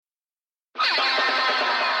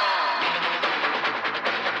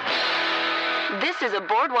This is a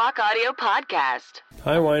Boardwalk Audio podcast.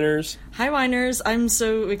 Hi, Whiners. Hi, Whiners. I'm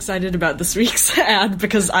so excited about this week's ad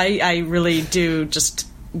because I really do just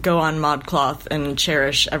go on ModCloth and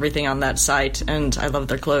cherish everything on that site, and I love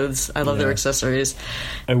their clothes. I love their accessories.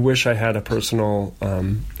 I wish I had a personal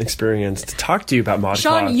experience to talk to you about ModCloth.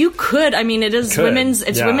 Sean, you could. I mean, it's Yeah.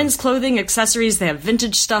 women's clothing, accessories. They have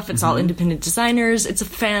vintage stuff. It's all independent designers. It's a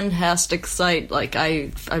fantastic site. Like,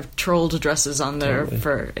 I've trolled dresses on there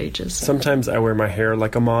for ages. Sometimes I wear my hair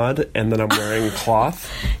like a mod, and then I'm wearing cloth.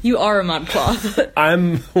 You are a ModCloth.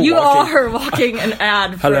 You are walking an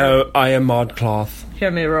ad for... Hello, I am ModCloth. Hear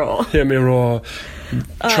me roll. Hear me roar.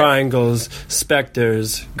 Triangles,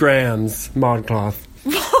 specters, grams, ModCloth.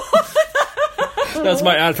 That's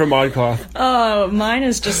my ad for ModCloth. Oh, mine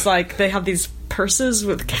is just like, they have these purses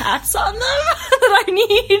with cats on them that I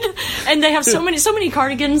need. And they have so many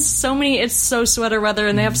cardigans, it's so sweater weather,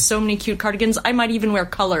 and they have so many cute cardigans. I might even wear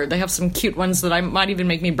color. They have some cute ones that I might even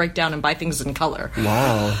make me break down and buy things in color.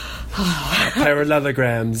 Wow.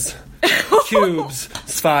 Parallelograms, cubes,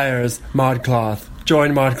 spheres, ModCloth.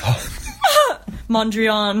 Join ModCloth.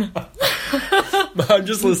 Mondrian. I'm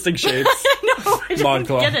just listing shapes. I didn't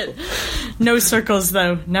get it. No circles,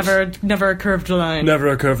 though. Never a curved line. Never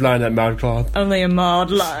a curved line at ModCloth. Only a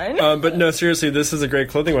mod line. But no, seriously, this is a great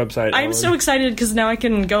clothing website. I'm so excited because now I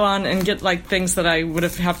can go on and get like things that I would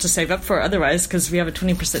have to save up for otherwise because we have a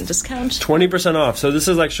 20% discount. 20% off. So this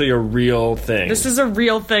is actually a real thing. This is a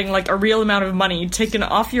real thing, like a real amount of money taken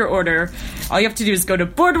off your order. All you have to do is go to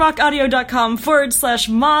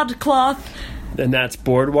boardwalkaudio.com/modcloth. And that's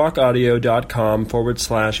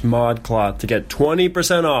boardwalkaudio.com/modcloth to get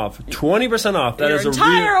 20% off. 20% off. That is your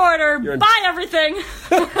entire order. Buy everything.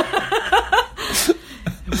 Buy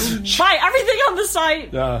everything on the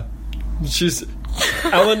site. Yeah.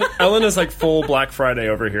 Ellen is like full Black Friday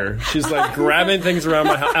over here. She's like grabbing things around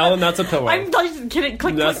my house. Ellen, that's a pillow. I'm like, kidding.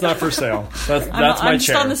 Click, that's click, not for sale. That's my I'm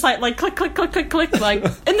chair. just on the site, like click, click, click, click, click. Like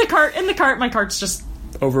in the cart. My cart's just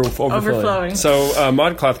overflowing. So,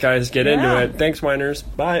 ModCloth guys, get into it. Thanks, Whiners.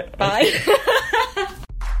 Bye. Bye.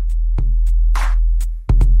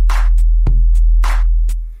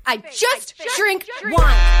 I just drink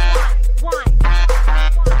wine.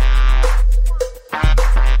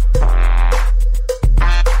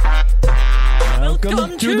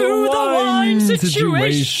 Welcome to the wine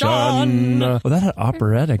situation. Well, that had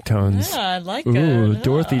operatic tones. Yeah, I like Ooh, it.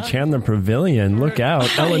 Dorothy Chandler Pavilion. Look out.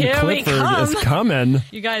 Ellen Clifford is coming.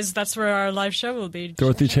 You guys, that's where our live show will be.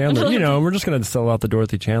 Dorothy Chandler. We're just going to sell out the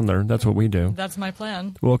Dorothy Chandler. That's what we do. That's my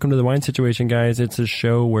plan. Welcome to the wine situation, guys. It's a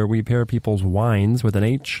show where we pair people's wines with an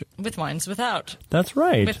H. With wines without. That's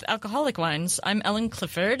right. With alcoholic wines. I'm Ellen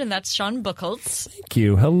Clifford, and that's Sean Buchholz. Thank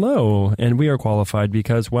you. Hello. And we are qualified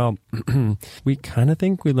because, well, we kind of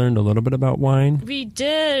think we learned a little bit about wine. We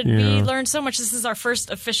did. Yeah. We learned so much. This is our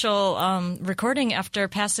first official recording after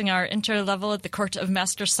passing our intro level at the Court of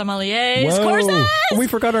Master Sommeliers courses. We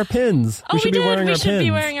forgot our pins. We should be wearing our We should pins.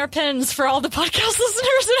 be wearing our pins for all the podcast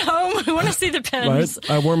listeners at home who want to see the pins.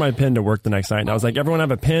 Right? I wore my pin to work the next night, and I was like, everyone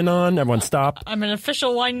have a pin on? Everyone stop. I'm an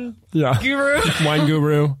official wine guru. Wine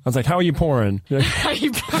guru. I was like, how are you pouring? How are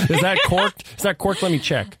you pouring? Is that corked? Is that corked? Let me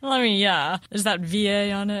check. Is that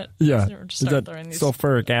VA on it? Yeah. Just Is start that throwing these.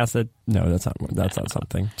 sulfuric acid? No, that's not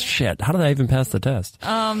something. Shit. How did I even pass the test?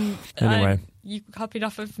 Anyway. You copied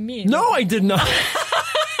off of me. No, I did not.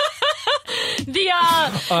 You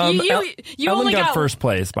Ellen only got first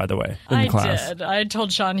place, by the way, in the class. I did. I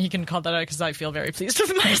told Sean he can call that out because I feel very pleased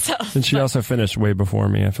with myself. And she also finished way before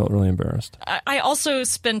me. I felt really embarrassed. I also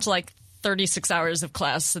spent like 36 hours of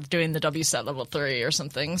class doing the WSET level 3 or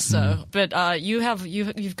something. So, but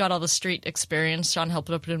you've got all the street experience. Sean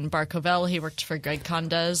helped open Bar Covell. He worked for Greg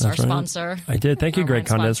Condes, our sponsor. I did. Thank you, Greg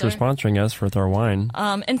Condes, for sponsoring us with our wine.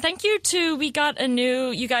 And thank you we got a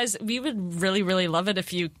new. You guys, we would really, really love it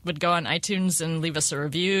if you would go on iTunes and leave us a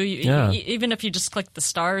review. Even if you just click the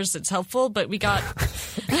stars, it's helpful. But we got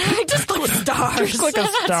just click stars. Just click a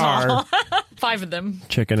star. 5 of them.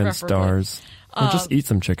 Chicken and stars. Or just eat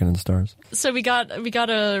some chicken and stars. So we got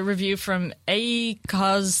a review from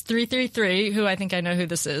ACause333, who I think I know who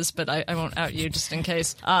this is, but I won't out you just in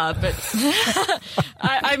case. But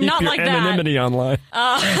I'm keep not your like anonymity that. online.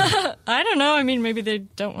 I don't know. I mean, maybe they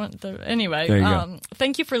don't want the anyway. There you go.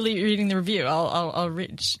 Thank you for reading the review. I'll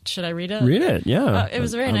read. Should I read it? Read it. Yeah. It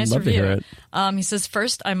was a very nice I'd love review. to hear it. He says,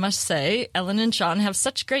 first, I must say, Ellen and Sean have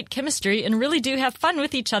such great chemistry and really do have fun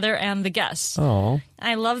with each other and the guests. Oh.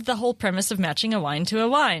 I love the whole premise of matching a wine to a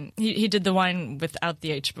wine. He did the wine without the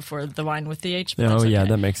H before the wine with the H. But that's okay.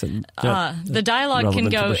 That makes it. The dialogue can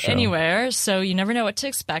relevant to go the show. anywhere, so you never know what to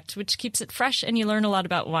expect, which keeps it fresh, and you learn a lot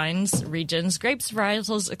about wines, regions, grapes,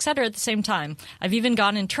 varietals, etc. at the same time. I've even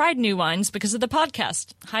gone and tried new wines because of the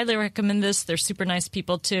podcast. Highly recommend this. They're super nice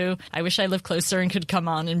people, too. I wish I lived closer and could come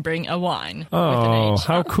on and bring a wine. Oh, with an H.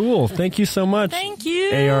 how cool. Thank you so much. Thank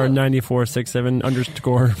you. AR9467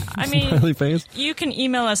 I mean, smiley face. You can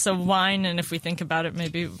email us a wine, and if we think about it,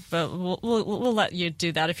 maybe but we'll let you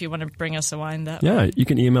do that if you want to bring us a wine. You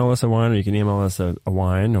can email us a wine, or you can email us a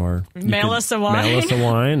wine, or mail us a wine. Mail us a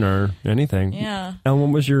wine, or anything. Yeah. Ellen,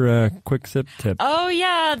 what was your quick sip tip? Oh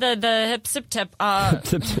yeah, the hip sip tip.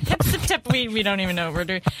 Hip sip tip. We don't even know what we're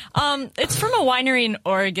doing. It's from a winery in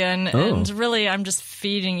Oregon, and really, I'm just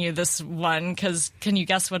feeding you this one because can you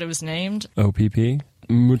guess what it was named? OPP.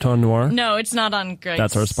 Mouton Noir? No, it's not on Greg's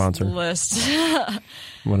That's our sponsor. list.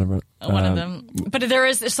 Whatever. One of them. But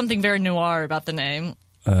there's something very noir about the name.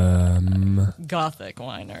 Gothic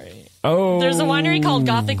Winery. Oh. There's a winery called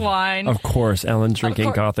Gothic Wine. Of course. Ellen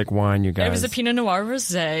drinking Gothic wine, you guys. It was a Pinot Noir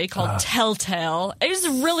rosé called Telltale. It was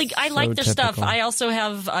really, I like their typical.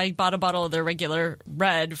 stuff. I bought a bottle of their regular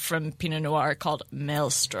red from Pinot Noir called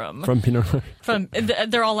Maelstrom. From Pinot Noir.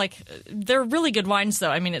 They're all they're really good wines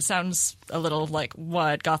though. I mean, it sounds a little like,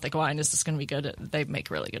 what, Gothic wine? Is this going to be good? They make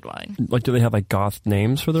really good wine. Like, do they have goth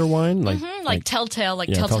names for their wine? Like Telltale,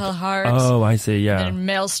 Telltale Heart. Oh, I see, yeah. And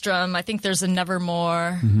Maelstrom. I think there's a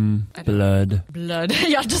Nevermore. Blood.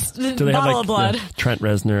 Yeah, just Do they bottle have of blood. Trent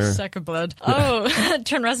Reznor? Sack of blood. Oh,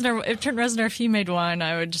 Trent Reznor, if he made wine,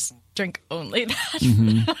 I would just drink only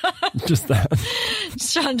that. Just that.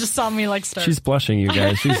 Sean just saw me start. She's blushing, you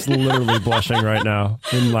guys. She's literally blushing right now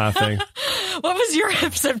and laughing. What was your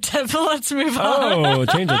hip sip tip? Let's move on. Oh,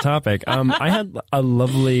 change the topic. I had a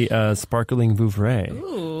lovely sparkling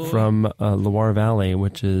Vouvray from Loire Valley,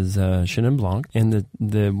 which is Chenin Blanc, and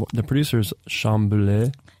the producer's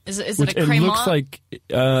Chamboulé. Is it which a it Cremant? looks like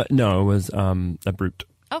no, it was a Brut.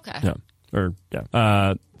 Okay.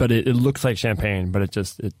 Yeah, but it looks like champagne, but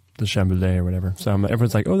the Chamboulé or whatever. So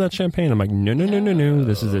everyone's like, oh, that's champagne. I'm like, no.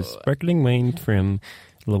 This is a sparkling wine from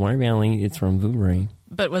Loire Valley. It's from Vouvray.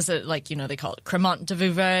 But was it they call it Cremant de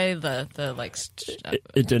Vouvray?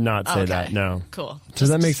 It did not say that. No. Cool. So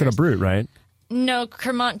that makes it a Brut, right? No,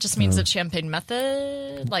 Cremant just means a champagne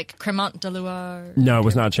method, like Cremant de Loire. No, it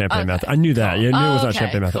was not champagne method. I knew that. You knew it was not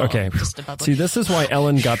champagne method. Cool. Okay. Just a bubbly. See, this is why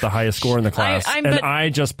Ellen got the highest score in the class, I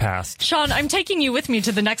just passed. Sean, I'm taking you with me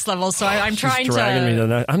to the next level, so I'm trying She's dragging me to to.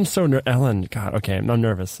 the I'm so Ellen. God, okay, I'm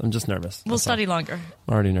nervous. I'm just nervous. We'll study longer.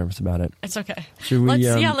 I'm already nervous about it. It's okay. Should we?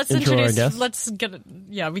 Let's intro our introduce. guest? Let's get it.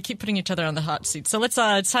 Yeah, we keep putting each other on the hot seat. So let's.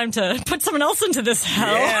 It's time to put someone else into this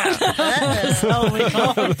hell. This hell we call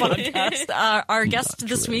our podcast. Our guest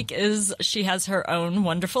this week she has her own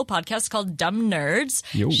wonderful podcast called Dumb Nerds.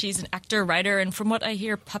 Yo. She's an actor, writer, and from what I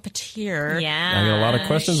hear, puppeteer. Yeah. I got a lot of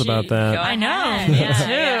questions about that. I know,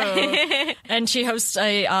 me too. And she hosts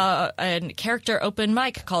a character open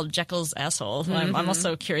mic called Jekyll's Asshole. I'm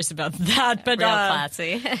also curious about that. But Real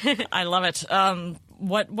classy. I love it.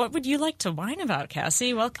 What would you like to whine about,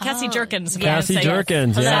 Cassie? Well, Cassie Jerkins. Cassie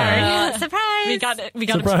Jerkins, yeah. Surprise! We got it.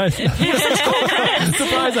 Surprise!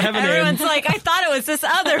 Surprise! I have a name. Everyone's like, I thought it was this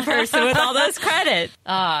other person with all those credits.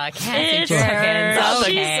 Cassie It's Jerkins. her.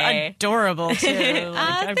 Okay. She's adorable too.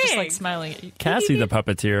 I'm just thanks. smiling at you. Cassie the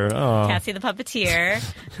puppeteer. Oh, Cassie the puppeteer,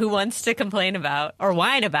 who wants to complain about or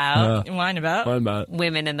whine about Whine about. what about?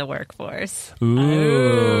 women in the workforce.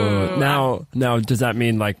 Ooh. Now, does that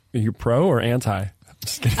mean you're pro or anti?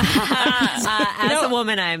 Just kidding. As a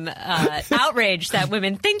woman, I'm outraged that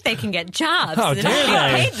women think they can get jobs How that dare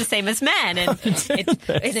are they? paid the same as men, and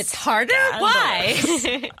it's harder.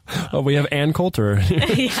 Why? Oh, we have Ann Coulter.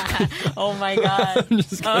 Yeah. Oh my God.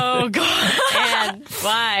 Oh God. Anne,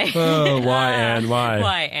 why? Oh, why, Ann? Why?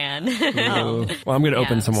 Why, Anne? Well, I'm going to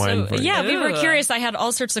open some wine for you. Yeah, we were Ooh. curious. I had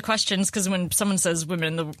all sorts of questions because when someone says women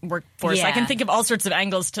in the workforce, I Yeah. can think of all sorts of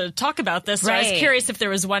angles to talk about this. So I was Right. curious if there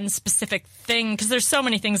was one specific thing because there's so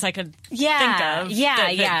many things I could think of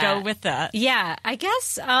that go with that. Yeah, I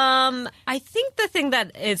guess. I think the thing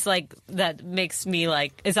that is that makes me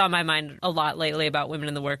is on my mind a lot lately about women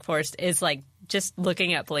in the workforce is just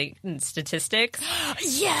looking at blatant statistics.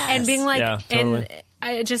 Yes. And being Yeah, totally.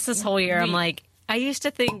 just this whole year, I'm I used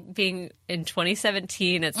to think being in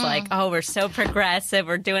 2017, it's we're so progressive,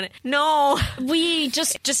 we're doing it. No. We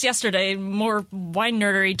just yesterday, more wine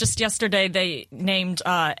nerdery, just yesterday they named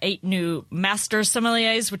 8 new master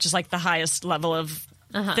sommeliers, which is the highest level of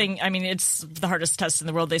thing. I mean, it's the hardest test in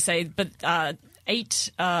the world, they say, but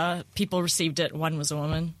 8 people received it. 1 was a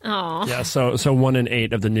woman. Oh. Yeah, so 1 in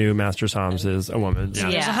 8 of the new Master Somms is a woman. Yeah.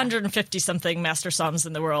 There's 150 something Master Somms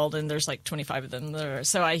in the world, and there's like 25 of them there.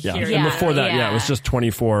 So I hear. And before that, it was just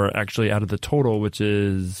 24 actually out of the total, which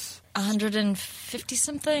is 150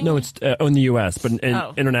 something. no, it's in the U.S., but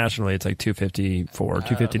internationally, it's like 254,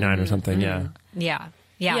 259 or something. Yeah.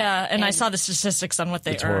 Yeah, and I saw the statistics on what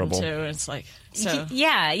they earn horrible. too. It's like so.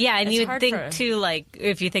 Yeah, and It's you would hard think for- too, like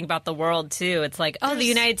if you think about the world too, it's like, oh, the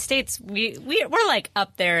United States, we're like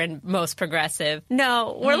up there and most progressive.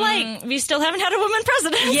 No, we're like we still haven't had a woman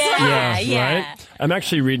president. yeah. Right? I'm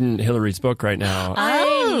actually reading Hillary's book right now.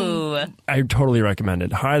 Oh, I totally recommend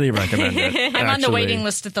it. Highly recommend it. I'm on the waiting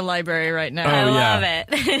list at the library right now. I Oh, love yeah.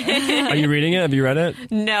 it. Are you reading it? Have you read it?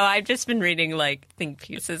 No, I've just been reading like think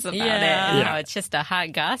pieces about it and Yeah. how it's just a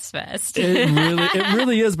hot goss fest. It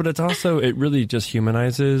really is, but it's also, it really just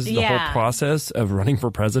humanizes the whole process of running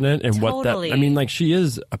for president and what that, Totally. I mean, like she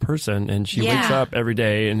is a person and she wakes Yeah. up every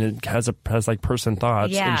day and it has like person thoughts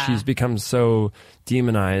and Yeah. she's become so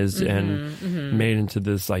demonized and made into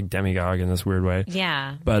this like demigod in this weird way.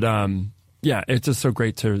 Yeah. But, yeah, it's just so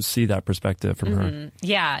great to see that perspective from her.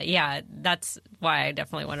 Yeah. That's why I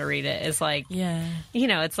definitely want to read it. Is like, you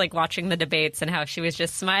know, it's like watching the debates and how she was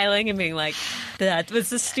just smiling and being like, "That was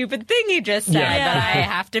the stupid thing you just said. Yeah. That I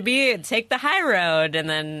have to take the high road." And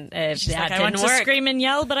then She's that like, I want didn't to work. scream and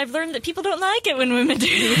yell, but I've learned that people don't like it when women do.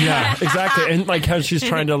 Yeah, exactly. And like how she's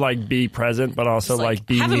trying to like be present, but also like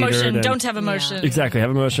be have metered emotion, and- don't have emotion. Exactly. Have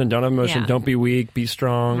emotion, don't have emotion, Yeah. don't be weak, be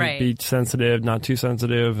strong, Right. be sensitive, not too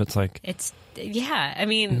sensitive. It's like, It's I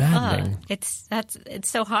mean, Maddening. it's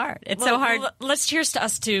so hard. It's so hard. Let's cheers to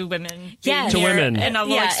us two women. Yeah. being To here, women. And I will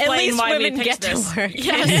Yeah, at explain least why women we picked get to this. work.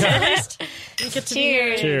 Yes, at least we get to be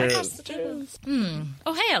here. cheers.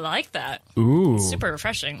 Oh, hey, I like that. Ooh. Super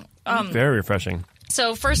refreshing. Very refreshing.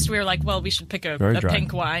 So first we were like, well, we should pick a Very dry.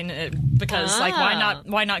 pink wine because like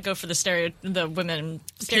why not go for the women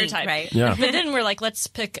stereotype, right? Yeah. But then we're like, let's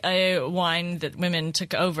pick a wine that women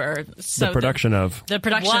took over. So The production of. the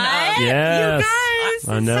production What? of Yes. You guys,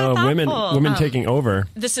 I it's know. so women thoughtful. taking over.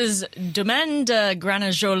 this is Domaine de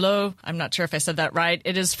Granajolo. I'm not sure if I said that right.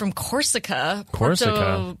 It is from Corsica.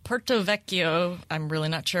 Corsica. Porto Vecchio. I'm really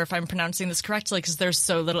not sure if I'm pronouncing this correctly because there's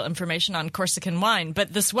so little information on Corsican wine.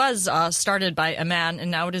 But this was started by a man,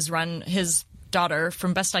 and now it is run his daughter,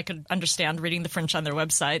 from best I could understand reading the French on their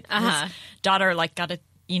website. His daughter got a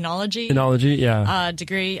Enology, yeah.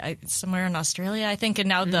 degree somewhere in Australia, I think, and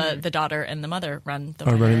now the daughter and the mother run the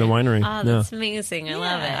Or running the winery. Oh, that's amazing. I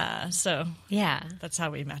love it. Yeah, so Yeah. that's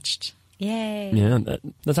how we matched. Yay. Yeah,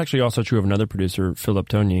 that's actually also true of another producer, Philip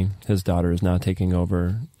Tony. His daughter is now taking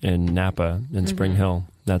over in Napa in Spring Hill.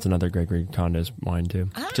 That's another Gregory Condes wine too.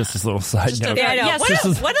 Just this little side note. Yeah, I know.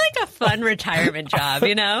 Yes, What like a fun retirement job,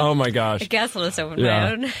 you know? Oh my gosh. I guess I'll just open Yeah.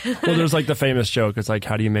 my own. Well, there's like the famous joke. It's like,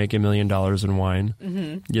 how do you make $1 million in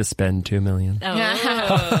wine? You spend $2 million.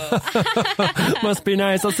 Oh. Must be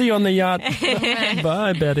nice. I'll see you on the yacht.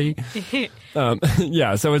 Bye, Betty.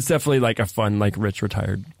 Yeah, so it's definitely like a fun, like rich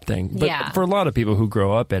retired thing. But Yeah. for a lot of people who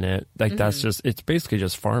grow up in it, like that's just, it's basically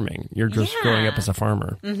just farming. You're just growing up as a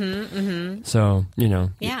farmer. So, you know,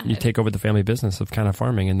 Yeah. you take over the family business of kind of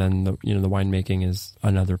farming, and then the winemaking is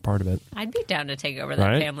another part of it. I'd be down to take over that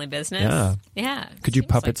Right? family business. Yeah. Yeah. Could you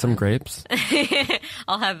Seems puppet like some fun. grapes?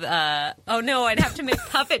 I'll have, oh no, I'd have to make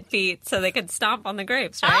puppet feet so they could stomp on the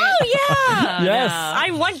grapes, right? Oh yeah, Yes.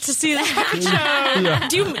 I want to see this puppet show.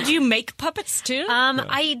 Do you make puppets too?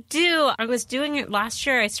 I do. I was doing it last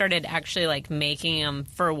year. I started actually like making them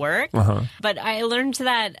for work. But I learned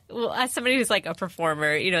that, well, as somebody who's like a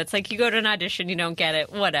performer, you know, it's like you go to an audition, you don't get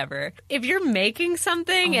it, whatever. If you're making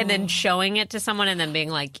something and then showing it to someone and then being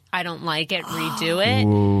like, I don't like it,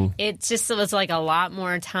 redo it, it just was like a lot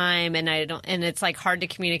more time, and and it's like hard to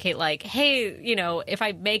communicate like, hey, you know, if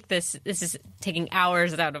I make this is taking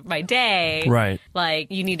hours out of my day. Right.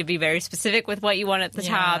 Like, you need to be very specific with what you want at the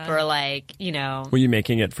top, or like, you know. Were you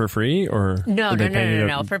making it for free or? No, did they pay you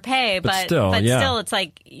to- for pay. But still, yeah. still, it's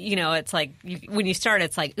like, you know, it's like when you start,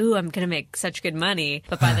 it's like, ooh, I'm going to make such good money.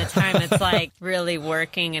 But by the time it's like really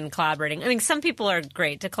working and collaborating, I mean, some people are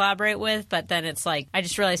great to collaborate with, but then it's like, I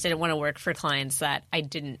just realized I didn't want to work for clients that I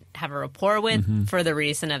didn't have a rapport with for the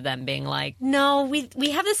reason of them being like, no,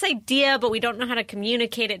 we have this idea, but we don't know how to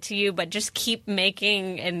communicate it to you, but just keep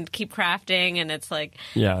making and keep crafting. And it's like,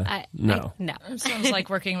 Yeah. No. no. Sounds like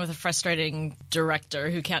working with a frustrating director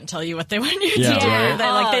who can't tell you what they want you to Yeah, do.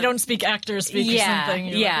 right. They don't speak actor speak or something.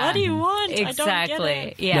 You're like, what do you want? I don't get Exactly.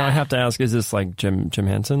 it. Yeah. Now I have to ask: is this like Jim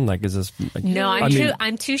Henson? Like, is this? Like, No, I'm I mean,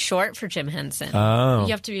 I'm too short for Jim Henson. Oh,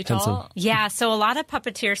 You have to be Henson. tall. Yeah, so a lot of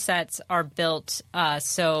puppeteer sets are built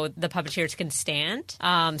so the puppeteers can stand.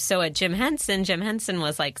 So at Jim Henson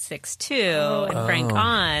was like 6'2", and Frank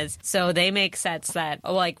Oz. So they make sets that,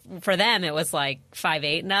 like, for them it was like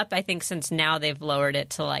 5'8" and up. I think since now they've lowered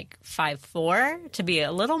it to like 5'4" to be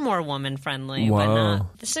a little more woman friendly, but Whoa.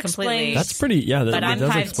 not This completely. explains- That's pretty. Yeah, that, but that I'm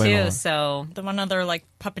does explain a 5'2", lot. so The one other like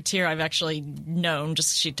puppeteer I've actually known,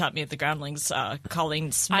 just she taught me at the Groundlings,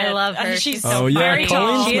 Colleen Smith. I love her. She's Oh, so yeah, very Colleen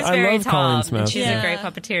tall. Smith. She's I very love tall. Colleen Smith. And she's Yeah. a great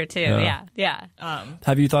puppeteer too. Yeah.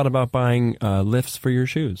 Have you thought about buying lifts for your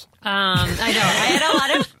shoes? I know. I had a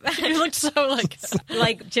lot of You looked so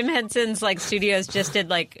like Jim Henson's like studios just did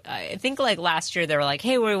like I think like last year they were like,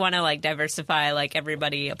 hey, we want to like diversify, like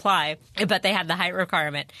everybody apply, but they had the height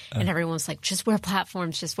requirement, and everyone was like, just wear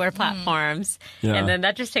platforms. Yeah. And then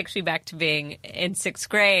that just takes me back to being in 6th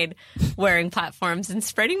grade, wearing platforms and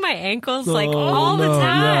spreading my ankles like all the no.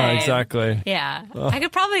 time. Yeah, exactly. Yeah,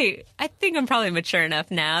 I think I'm probably mature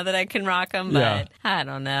enough now that I can rock them, but Yeah. I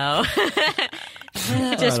don't know.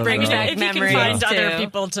 It just brings know. back if you can memories find too. other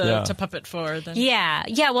people Yeah. to puppet for, then Yeah.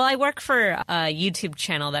 Well, I work for a YouTube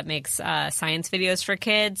channel that makes science videos for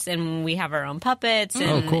kids, and we have our own puppets,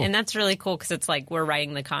 and, cool. and that's really cool because it's like we're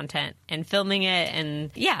writing the content and filming it,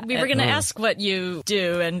 and yeah. we were going to ask what you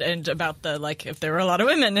do and about the like if there were a lot of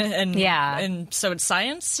women and Yeah. and so it's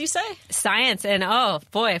science, you say? Science, and oh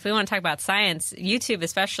boy, if we want to talk about science, YouTube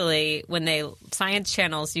especially, when they science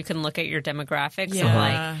channels, you can look at your demographics of Yeah.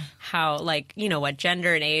 like how, like, you know, what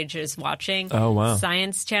gender and age is watching. Oh, wow.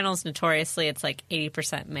 Science channels, notoriously, it's like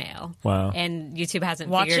 80% male. Wow. And YouTube hasn't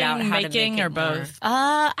Watching, figured out how to making, make it or more. both?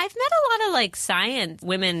 I've met a lot of like science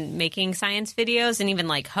women making science videos and even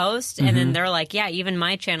like host, and then they're like, yeah, even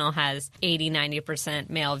my channel has 80-90%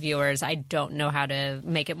 male viewers. I don't know how to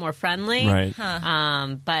make it more friendly. Right.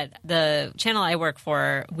 But the channel I work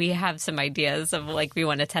for, we have some ideas of like we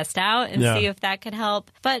want to test out and Yeah. see if that could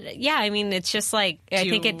help. But yeah, I mean, it's just like I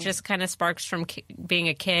think it you- just kind of sparks from being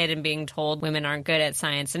a kid and being told women aren't good at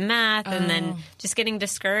science and math, and then just getting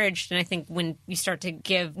discouraged. And I think when you start to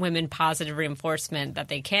give women positive reinforcement that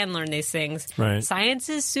they can learn these things, Right. science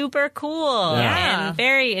is super cool Yeah. and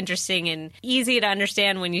very interesting and easy to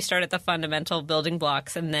understand when you start at the fundamental building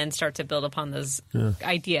blocks and then start to build upon those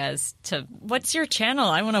ideas to What's your channel?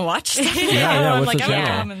 I want to watch stuff. yeah, I'm what's like, the I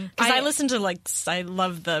channel? want to because I listen to like I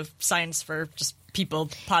love the science for just people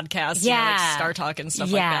podcasts, you know, like Yeah. Star Talk and stuff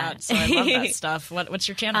Yeah. like that. So I love that stuff. What's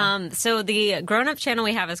your channel? So the grown-up channel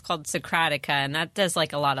we have is called Socratica, and that does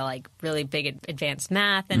like a lot of like really big advanced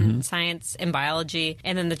math and science and biology.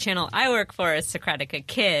 And then the channel I work for is Socratica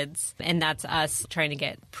Kids, and that's us trying to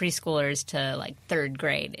get preschoolers to like 3rd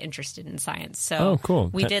grade interested in science. So Oh, cool.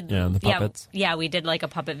 We did Yeah, the puppets. Yeah, we did like a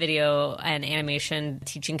puppet video and animation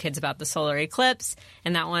teaching kids about the solar eclipse,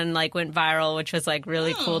 and that one like went viral, which was like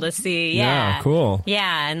really cool to see. Yeah, cool.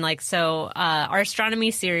 Yeah, and like so our astronomy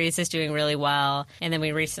series is doing really well, and then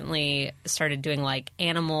we recently started doing like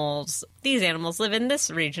animals. These animals live in this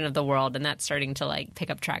region of the world, and that's starting to like pick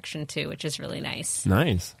up traction too, which is really nice.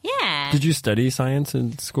 Nice. Yeah. Did you study science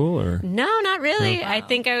in school or? No, not really. I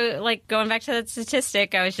think I like going back to that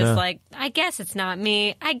statistic. I was just Yeah. like, I guess it's not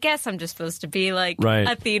me. I guess I'm just supposed to be like Right.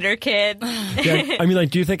 a theater kid. Yeah, I mean,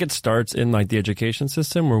 like, do you think it starts in like the education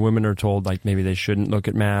system where women are told like maybe they shouldn't look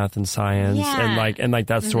at math and science, Yeah. and like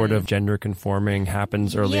that sort of gender conforming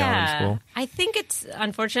happens early on in school? I think it's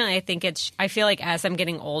unfortunately. I feel like as I'm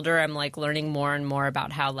getting older, I'm like learning more and more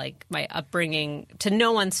about how like my upbringing, to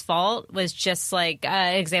no one's fault, was just like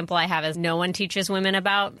an example I have is no one teaches women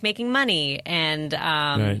about making money, and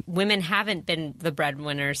Right. women haven't been the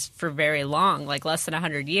breadwinners for very long, like less than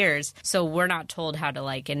 100 years. So we're not told how to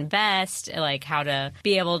like invest, like how to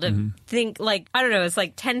be able to think. Like I don't know, it's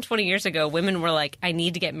like 10, 20 years ago, women were like, I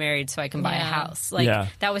need to get married so I can buy a Yeah. house. Like Yeah.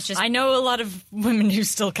 that was just I know a lot of women who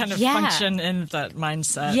still kind of Yeah. function in that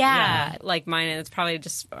mindset. Yeah, like mine, it's probably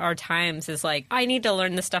just our times is like, I need to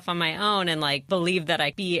learn this stuff on my own and like believe that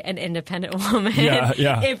I be an independent woman, Yeah.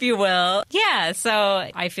 if you will. Yeah, so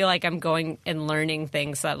I feel like I'm going and learning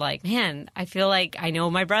things that like, man, I feel like I know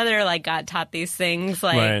my brother like got taught these things,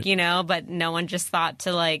 like, Right. you know, but no one just thought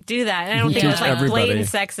to like do that. And I don't think it Teach was like everybody. blatant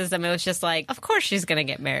sexism. It was just like, of course she's going to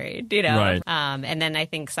get married, you know? Right. And then I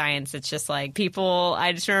think science, it's just like people,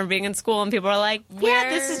 I just remember being in school and people are like, yeah,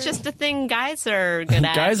 this is just a thing guys are good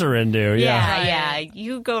at. Guys are into, Yeah, Right. yeah.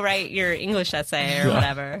 You go write your English essay or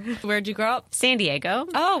whatever. Where'd you grow up? San Diego.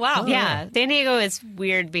 Oh, wow. Yeah. San Diego is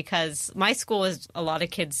weird because my school was a lot of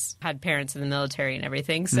kids had parents in the military and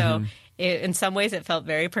everything. So in some ways it felt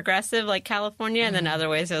very progressive, like California, and then other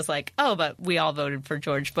ways it was like, oh, but we all voted for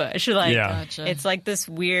George Bush. Like, Gotcha. it's like this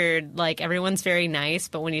weird, like everyone's very nice,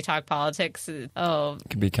 but when you talk politics, It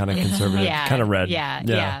could be kind of conservative, kind of red.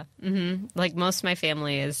 Yeah. Like most of my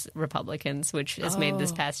family is Republicans, which is made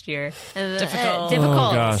this past year difficult.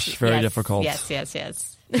 Oh gosh, very difficult. Yes.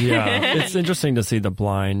 Yeah, it's interesting to see the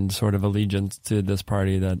blind sort of allegiance to this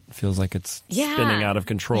party that feels like it's spinning out of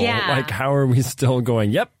control. Yeah. Like, how are we still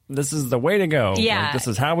going, yep, this is the way to go. Yeah. Like, this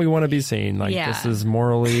is how we want to be seen. Like, this is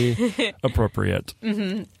morally appropriate.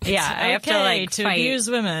 Yeah, I have to, like, to fight. abuse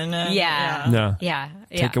women. And, Yeah.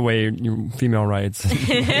 Take away your female rights,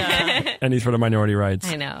 any sort of minority rights.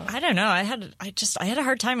 I know. I don't know. I had a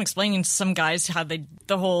hard time explaining to some guys how the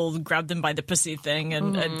whole grab them by the pussy thing,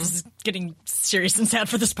 and this is getting serious and sad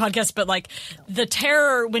for this podcast, but like the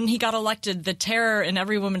terror when he got elected, the terror in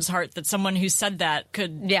every woman's heart that someone who said that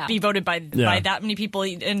could be voted by that many people.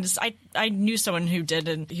 And I knew someone who did,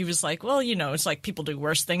 and he was like, well, it's like people do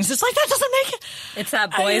worse things. It's like, that doesn't make it. It's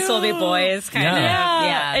that boys will be boys kind of.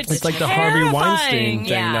 Yeah. It's like the Harvey Weinstein thing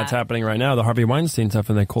that's happening right now. The Harvey Weinstein stuff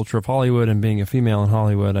and the culture of Hollywood and being a female in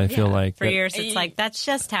Hollywood. I feel like for years it's like that's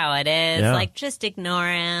just how it is. Like just ignore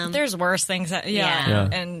him. There's worse things.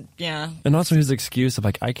 And also his excuse of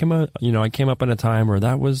like I came up in a time where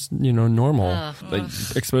that was normal. Like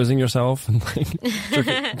exposing yourself and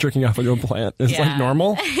like jerking off into a plant is like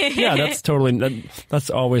normal. Yeah, that's totally that's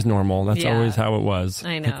always normal. That's always how it was.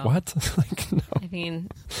 I know. Like, what? Like, no. I mean,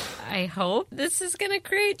 I hope this is going to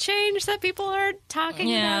create change that people are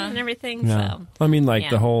talking about and everything. Yeah. So I mean, like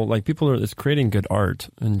the whole like it's creating good art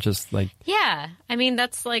and just like I mean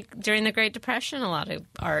that's like during the Great Depression, a lot of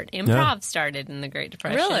art improv started in the Great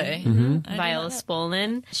Depression. Really, Viola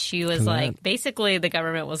Spolin, she was like basically the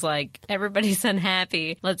government was like everybody's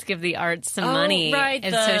unhappy, let's give the arts some money,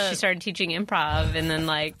 and so she started teaching improv, and then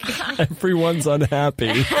like everyone's unhappy.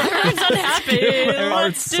 Everyone's unhappy. Give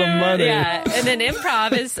arts some money. Yeah, and then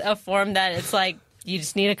improv is a form that it's like you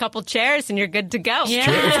just need a couple chairs and you're good to go. Yeah.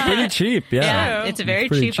 It's pretty cheap. Yeah, it's a very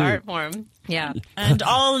cheap art form. Yeah, and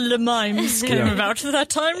all the mimes came about at that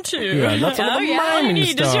time too. Yeah, that's all the miming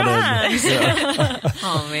started.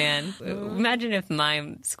 Oh man, imagine if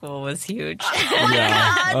mime school was huge.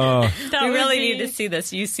 That we really need to see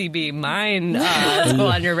this UCB mime school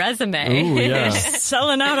on your resume. Ooh, yeah.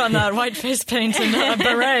 Selling out on that white face paint and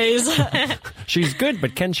berets. She's good,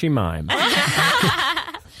 but can she mime?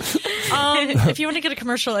 If you want to get a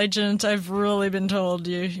commercial agent, I've really been told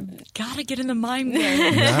you gotta get in the mime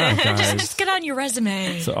game. Yeah, just get on your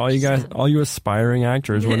resume. So all you aspiring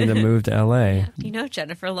actors wanting to move to LA. You know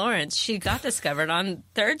Jennifer Lawrence, she got discovered on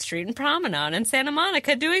 3rd Street and Promenade in Santa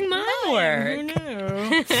Monica doing mime work. Who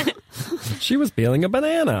knew? She was peeling a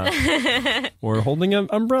banana or holding an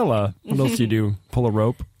umbrella. What else do you do? Pull a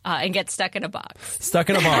rope? And get stuck in a box. Stuck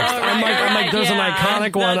in a box. I'm like, there's an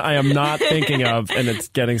iconic one I am not thinking of, and it's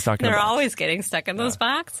getting stuck in a box. They're always getting stuck in those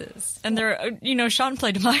boxes. And Sean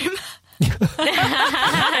played a mime.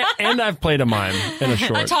 And I've played a mime in a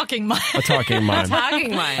short. A talking mime.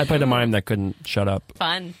 I played a mime that couldn't shut up.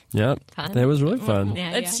 Fun. Yep. Fun. It was really fun.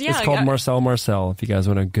 It's called Marcel, if you guys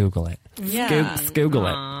want to Google it. Yeah. Google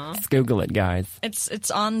it. Google it, guys. It's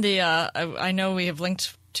on the, I know we have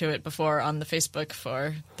linked to it before on the Facebook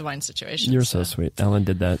for the wine situation. You're so sweet. Ellen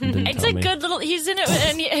did that and didn't it's tell a me. good little, he's in it,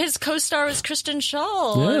 and his co-star was Kristen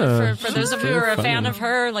Schaal. Yeah, for those of you who are a fan of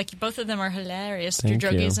her, like both of them are hilarious. Drew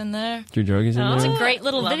Drogi's in there. Drew Drogi's in there. It's a great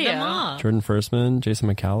little Love video. them all. Jordan Firstman, Jason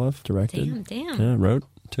McAuliffe directed. Damn. Yeah, wrote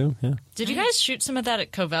too. Yeah. Did you guys shoot some of that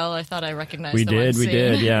at Covell? I thought I recognized We the one did.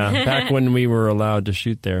 scene. Yeah. Back when we were allowed to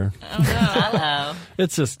shoot there. Oh no. Hello.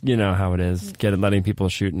 It's just how it is. Letting people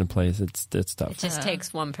shoot in a place. It's tough. It just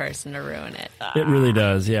takes one person to ruin it, It really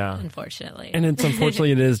does. Yeah. unfortunately. And it's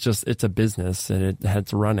unfortunately it's a business and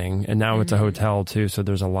it's running, and now it's a hotel too. So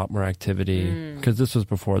there's a lot more activity because this was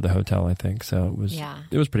before the hotel, I think. So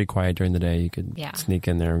it was pretty quiet during the day. You could sneak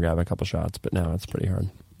in there and grab a couple shots, but now it's pretty hard.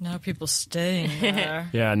 Now people staying there.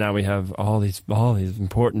 Yeah, now we have all these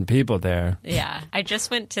important people there. Yeah. I just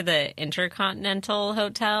went to the Intercontinental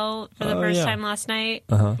Hotel for the first time last night.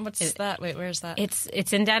 What's that? Wait, where's that?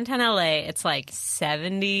 It's in downtown LA. It's like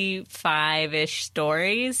 75-ish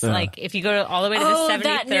stories. Like if you go all the way to the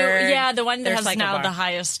 73rd. The one that has like now the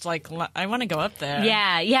highest, I want to go up there.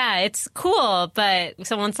 Yeah, it's cool. But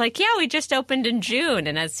someone's like, yeah, we just opened in June.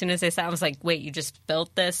 And as soon as they saw it, I was like, wait, you just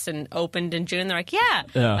built this and opened in June? They're like, yeah.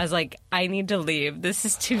 Yeah. I was like, I need to leave. This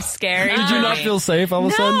is too scary. Did you not feel safe all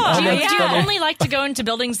of a sudden? Oh, Do you that's funny. only like to go into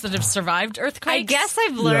buildings that have survived earthquakes? I guess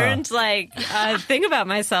I've learned, like, a thing about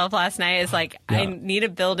myself last night is, like, I need a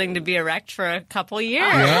building to be erect for a couple years.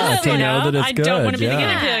 Yeah, to know that it's I good. don't want to be the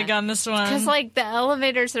yeah. guinea pig on this one. Because, like, the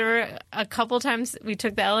elevators, there were a couple times we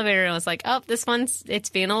took the elevator and it was like, oh, this one's, it's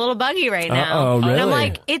being a little buggy right now. Uh-oh, really? And I'm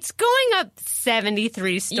like, it's going up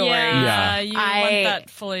 73 stories. Yeah, Yeah. you want that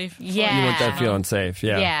fully. Yeah. You want that feeling safe,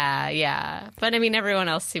 yeah. Yeah. But, I mean, everyone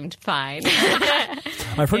else seemed fine.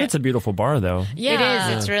 I've heard it's a beautiful bar, though. Yeah.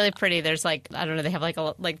 It is. It's really pretty. There's, like, I don't know, they have,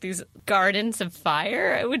 like these gardens of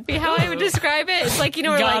fire. It would be how I would describe it. It's like, you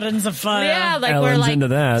know, where, Gardens like, of fire. Yeah, like Ellen's where, like, into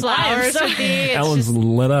that. flowers would be. It's Ellen's just-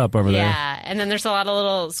 lit up over there. Yeah, and then there's a lot of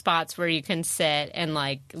little spots where you can sit and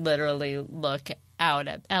like literally look out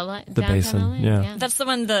at The basin, yeah. That's the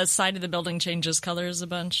one the side of the building changes colors a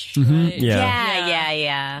bunch, Mm-hmm. right?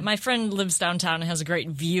 Yeah. My friend lives downtown and has a great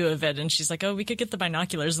view of it, and she's like, oh, we could get the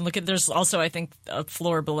binoculars and look at, there's also, I think, a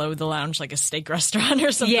floor below the lounge, like a steak restaurant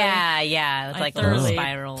or something. Yeah, with I like thoroughly little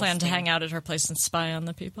spirals. plan to hang out at her place and spy on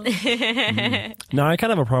the people. No, I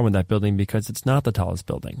kind of have a problem with that building because it's not the tallest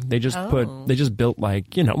building. They just built like,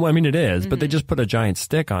 well, I mean it is, but they just put a giant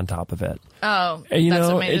stick on top of it. Oh, And,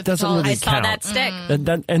 that's what made it doesn't tall. really I saw count. that stick.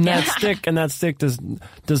 That stick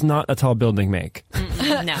does not a tall building make.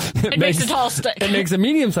 No, It makes a tall stick. It makes a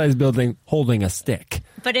medium-sized building holding a stick.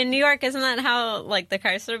 but in New York, isn't that how like the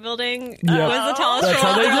Chrysler Building Yeah. was the tallest? That's how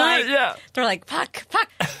one? they do They're it, yeah. They're like, puck,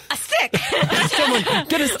 a stick. Someone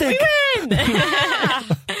get a stick. Win.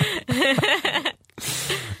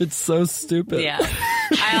 It's so stupid. Yeah,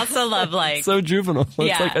 I also love like. So juvenile. It's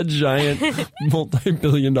Yeah. like a giant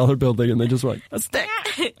multi-billion-dollar building, and they just were like a stick.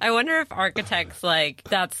 I wonder if architects like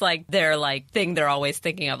that's like their like thing they're always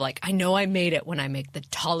thinking of. Like, I know I made it when I make the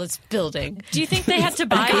tallest building. Do you think they had to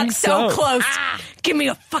buy think it? So so. close. Give me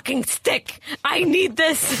a fucking stick. I need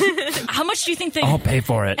this. How much do you think they I'll pay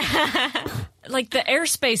for it. like the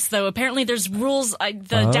airspace though? Apparently there's rules.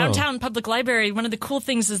 The downtown public library, one of the cool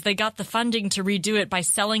things is they got the funding to redo it by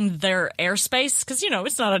selling their airspace, because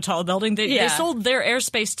it's not a tall building. They sold their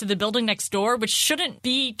airspace to the building next door, which shouldn't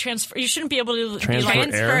be transfer. You shouldn't be able to Transfer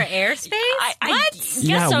Transfer airspace? I guess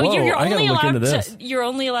Yeah, so. whoa, You're I gotta only look allowed into this. you're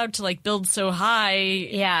only allowed to like build so high.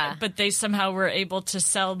 Yeah. But they somehow were able to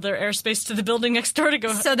sell their airspace to the building next door to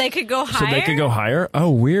go. So they could go higher? So they could go higher? Oh,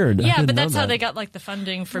 weird. I Yeah, didn't but know that's how that. they got like the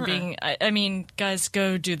funding for being. I mean, guys,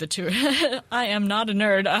 go do the tour. I am not a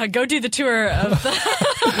nerd. Go do the tour of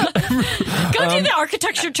the. Go do the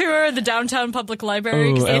architecture tour of the downtown public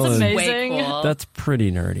library. 'Cause Oh, it's Ellen. amazing. Way cool. That's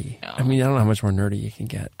pretty nerdy. I mean, I don't know how much more nerdy you can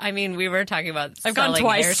get. I mean, we were talking about I've gone selling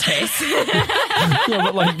twice. airspace. Yeah,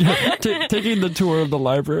 but like taking the tour of the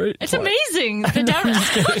library. It's amazing. The down.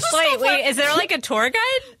 Wait, is there like a tour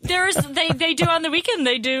guide? They do on the weekend.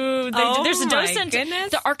 They do. There's a my docent.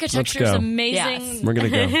 goodness. The architecture is Let's go. amazing. Yes. We're gonna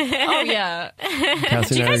go. Oh yeah.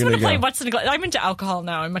 Cassie Do you and I are guys want gonna to play go. What's in a Glass? I'm into alcohol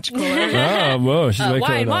now. I'm much cooler. Oh, whoa! She's way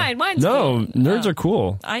wine, cooler. wine's No, nerds are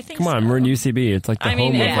cool. I think Come on, so. we're in UCB. It's like the I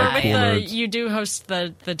mean, home if of we're like with cool the, nerds. you do host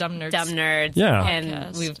the dumb nerds. Dumb nerds. Yeah. And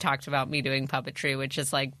Podcast. we've talked about me doing puppetry, which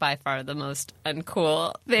is like by far the most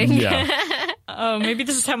uncool thing. Yeah. Oh, maybe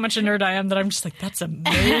this is how much a nerd I am that I'm just like, that's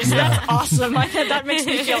amazing. That's awesome. That makes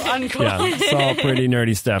me feel uncool. Yeah, it's all pretty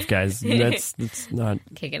nerdy stuff, guys. That's not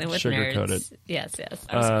Kicking it with sugar-coated. nerds. Yes.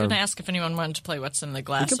 I was going to ask if anyone wanted to play What's in the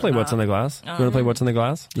Glass. You can play What's in the Glass. You want to play What's in the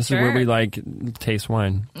Glass? This is where sure. we like taste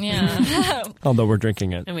wine, Yeah. although we're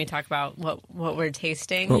drinking it. And we talk about what we're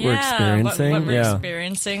tasting. What we're experiencing. What we're Yeah.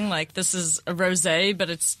 experiencing. Like, this is a rosé, but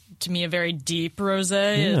it's, to me, a very deep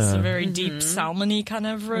rosé. It's a very deep salmon-y kind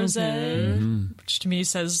of rosé, which to me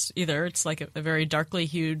says either it's like a very darkly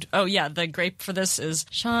hued. Oh, yeah, the grape for this is,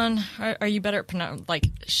 Sean, are you better at like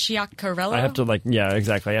Chiacarello? I have to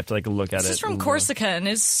exactly. I have to look at it. This is from Corsica and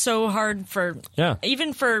is so hard for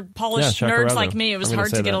even for Polish Yeah, nerds Chiacarello. like me. It was I'm gonna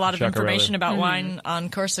hard say to get that. a lot of Chiacarello. information about wine on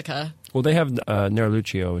Corsica. Well, they have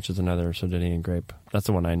Nerluccio, which is another Sardinian grape. That's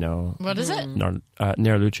the one I know. What is it?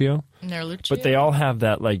 Nerluccio. Nerluccio. But they all have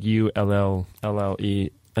that ULLLE.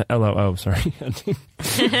 LOO, sorry.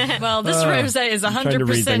 Well, this rosé is trying to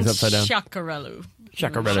read 100% things upside down. Chiacarello.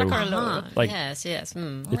 Chacarello. Huh. Like- yes.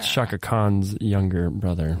 It's Shaka Khan's younger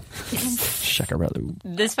brother. Chacarello.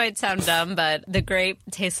 This might sound dumb, but the grape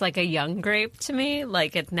tastes like a young grape to me.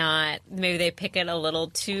 Like it's not. Maybe they pick it a little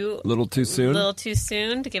too A little too soon?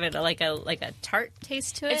 to give it like a tart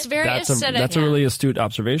taste to it. It's very That's acidic. a really astute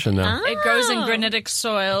observation, though. It grows in granitic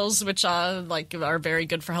soils, which are very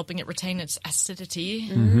good for helping it retain its acidity.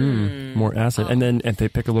 More acid. And then if they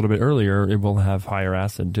pick a little bit earlier, it will have higher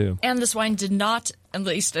acid, too. And this wine did not at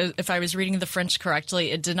least if I was reading the French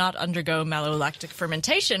correctly, it did not undergo malolactic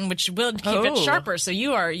fermentation, which will keep it sharper. So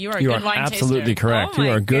you are a good wine taster. Absolutely correct. Oh you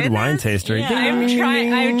are a good goodness. wine taster. Yeah, I'm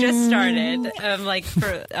trying. I just started. Like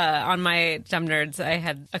for on my Dumb Nerds, I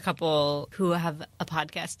had a couple who have a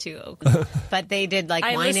podcast too, but they did like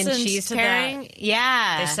wine and cheese pairing. That.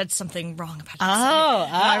 Yeah, they said something wrong about it.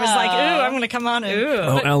 I was like, ooh, I'm going to come on.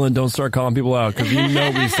 Oh, Ellen, don't start calling people out because you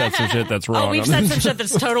know we said some shit that's wrong. Oh, we've said some shit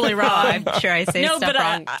that's totally wrong. I'm sure I say stuff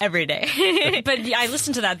wrong every day. But I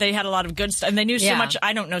listened to that. They had a lot of good stuff, and they knew so much.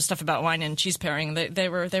 I don't know stuff about wine and cheese pairing. They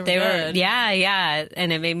were good. Yeah,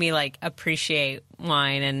 and it made me like appreciate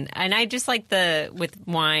wine, and I just like with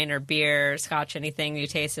wine or beer, scotch, anything you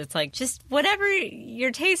taste, it's like just whatever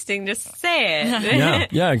you're tasting, just say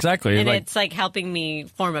it. Yeah, exactly. And it's like helping me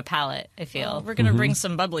form a palate, I feel. We're gonna bring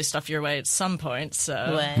some bubbly stuff your way at some point, so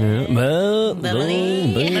Bubbly.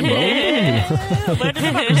 where did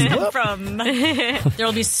the bubbly come from? There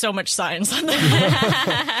will be so much science on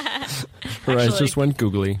that. Her eyes just went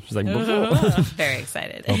googly. She's like, very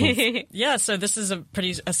excited. Yeah, so this is a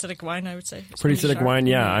pretty acidic wine, I would say. It's pretty acidic wine,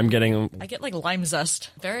 yeah. I'm getting I get like lime zest.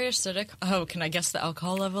 Very acidic. Oh, can I guess the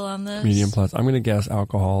alcohol level on this? medium plus. I'm going to guess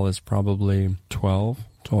alcohol is probably 12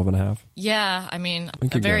 and a half. Yeah, I mean,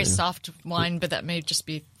 a very soft wine, but that may just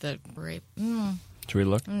be the grape. Should we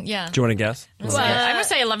look? Yeah. Do you want to guess? I'm going to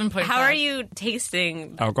say 11.5. How are you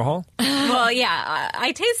tasting? Alcohol? Well, yeah,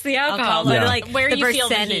 I taste the alcohol, but like where the you percentage.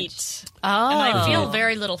 feel the heat. Oh. And I feel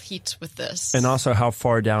very little heat with this. And also, how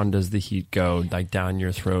far down does the heat go, like down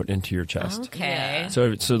your throat into your chest? Okay.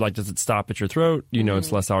 So like, does it stop at your throat? You know,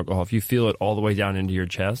 it's less alcohol. If you feel it all the way down into your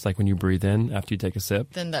chest, like when you breathe in after you take a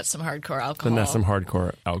sip, Then that's some hardcore alcohol. then that's some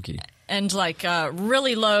hardcore alky. And like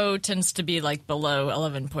really low tends to be like below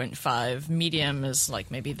 11.5. Medium is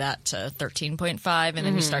like maybe that to 13.5. And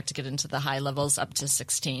then you start to get into the high levels up to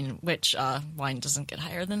 16, which wine doesn't get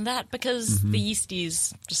higher than that because the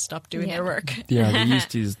yeasties just stop doing their work. Yeah, the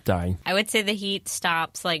yeasties die. I would say the heat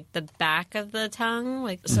stops like the back of the tongue,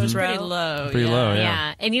 like So it's pretty low. Pretty low, yeah.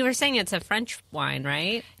 Yeah, and you were saying it's a French wine,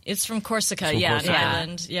 right? It's from Corsica, From the Corsica.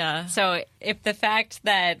 island. Yeah. So if the fact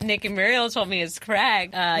that Nick and Muriel told me is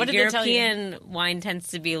correct, What did they tell you? European wine tends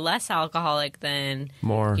to be less alcoholic than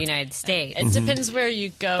More. United States. It depends where you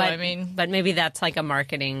go. But, I mean, but maybe that's like a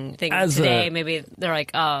marketing thing As today. a- Maybe they're like,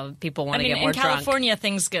 oh, people want to get more in drunk. California,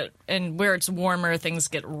 things get, and where it's warmer, things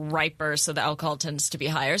get riper, so the alcohol tends to be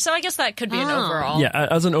higher. So I guess that could be an overall. Yeah,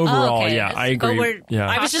 as an overall, okay. yeah, I But agree. we're- Yeah.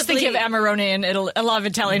 I was just thinking of Amarone and a lot of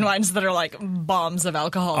Italian wines that are like bombs of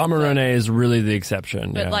alcohol. Amarone is really the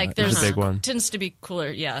exception. But yeah, like, it's there's a big one. tends to be cooler.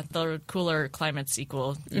 Yeah, the cooler climates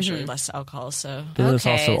equal usually less alcohol. So Then there's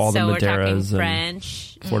also all the so we're talking Madeiras and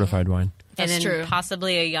French, fortified wine. and That's then true.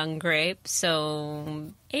 possibly a young grape, so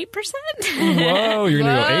 8%. Whoa, you're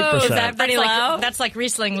going to go 8%. Is that pretty that's low? like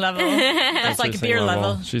Riesling level. That's like Riesling beer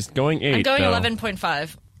level. She's going 8. I'm going though.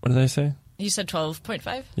 11.5. What did I say? You said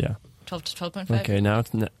 12.5. Yeah. 12 to 12.5. Okay, now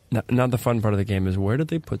it's now the fun part of the game is where did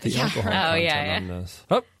they put the alcohol content yeah. on this?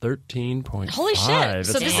 Oh, 13.5. Holy shit!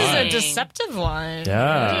 So this is a deceptive wine.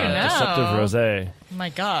 Yeah, What do you know? deceptive rosé. My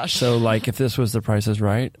gosh. So, like, if this was The Price is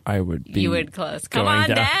Right, I would be. You would close. Come going on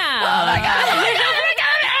down. Oh my god!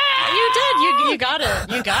 You did. You got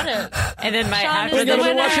it. You got it. And then my Sean after is I've the been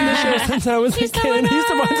winner. watching the show since I was a kid. I used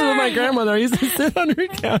to watch it with my grandmother. I used to sit on her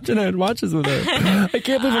couch and I would watch this with her. I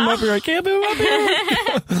can't believe I'm up here. I can't believe I'm up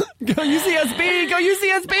here. Go UCSB. Go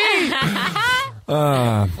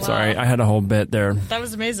UCSB. Sorry, I had a whole bit there. That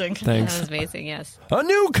was amazing. Thanks. That was amazing, yes. A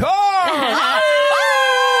new car!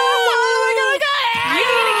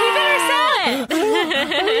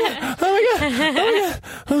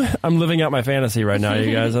 I'm living out my fantasy right now,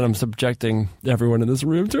 you guys, and I'm subjecting everyone in this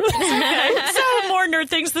room to it. So more nerd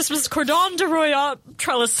thinks this was cordon de royale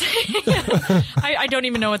trellis. I don't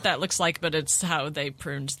even know what that looks like, but it's how they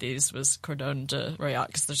pruned these was cordon de royale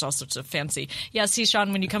because there's all sorts of fancy. Yeah, see,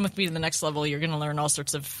 Sean, when you come with me to the next level, you're going to learn all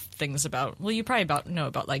sorts of things about. Well, you probably know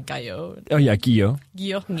about like Gaillot. Oh, yeah, Guillaume.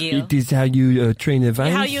 Guillot. It is how you train the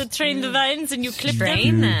vines. How you train the vines and you clip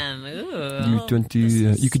Train them. them. Ooh. You don't do.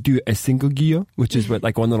 You could do a single Guillaume, which is what,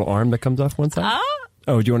 like one little arm that comes off one side.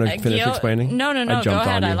 Oh, do you want to finish Guillaume- explaining? No, I go jumped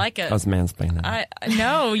ahead. on you. I like it. I was mansplaining.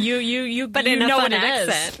 No, you But you in a know fun what it is.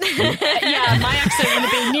 accent. Yeah, my accent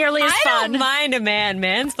wouldn't be nearly as I fun. don't mind a man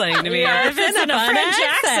mansplaining to me. Yeah, if it's in a French fun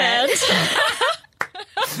accent.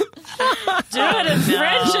 Do it in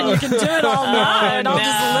French and you can do it all night. I'll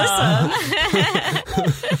just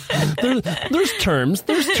listen. There's terms.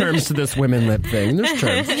 There's terms to this women lip thing. There's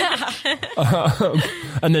terms.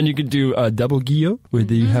 And then you could do a double guillot, where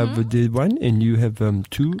you have the one and you have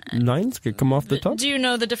 2 lines that come off the top. Do you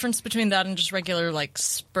know the difference between that and just regular like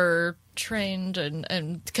spur trained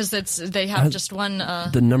and because they have just one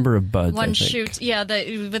the number of buds, one I think. shoot. Yeah,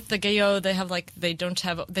 with the guillot they have like they don't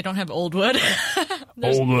have old wood.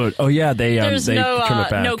 Old wood. Oh yeah, they trim it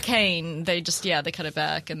back. No cane. They just they cut it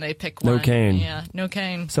back and they pick one. No cane. Yeah, no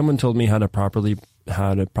cane. Someone told me how to properly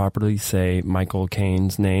say Michael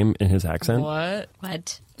Caine's name in his accent.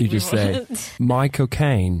 What? You just say, Michael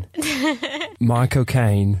Caine. Michael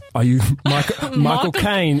Caine. Are you... Michael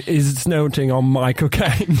Caine is snorting on Michael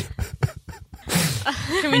Caine.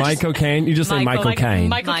 Michael Caine. You just say Michael Caine.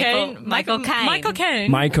 Michael Caine. Michael Caine. Michael Caine.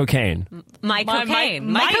 Michael Caine. Michael Caine.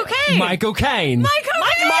 Michael Caine. Michael Caine.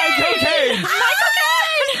 Michael Caine.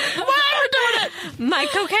 My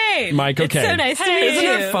cocaine. My cocaine. It's so nice to meet Isn't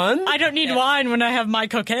you. it fun? I don't need wine when I have my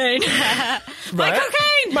cocaine. My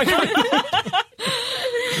cocaine. My cocaine.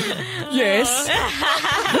 Yes.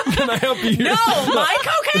 Can I help you? No, my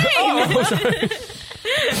cocaine. Oh, sorry.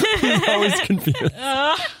 I'm always confused.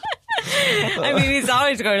 I mean, he's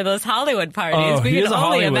always going to those Hollywood parties. We he can is a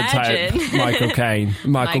only Hollywood imagine. type. Michael Caine.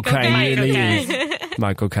 Michael Caine really is.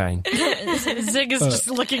 Michael Caine. Zig is just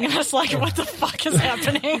looking at us like, what the fuck is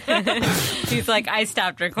happening? He's like, I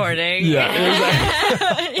stopped recording.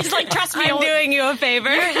 Yeah. He's like, trust me, I'm doing you a favor.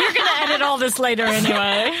 You're going to edit all this later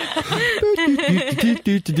anyway.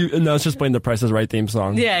 And now it's just playing the Price is Right theme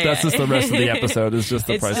song. Yeah, That's just the rest of the episode. Is just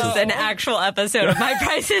the It's Price is just an actual episode of My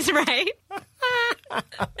Price is Right.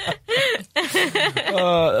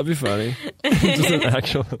 That'd be funny. Just an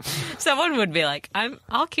actual. Someone would be like,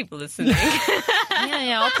 I'll keep listening.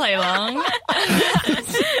 Yeah, I'll play along.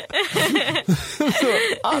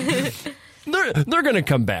 They're gonna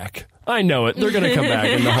come back. I know it. They're gonna come back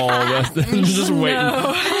in the whole rest. Just waiting.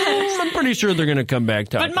 I'm pretty sure they're gonna come back.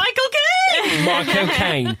 But Michael Caine! Michael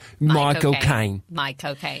Caine. Michael Caine. My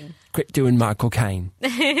cocaine. Quit doing Michael Caine.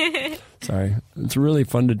 Sorry. It's really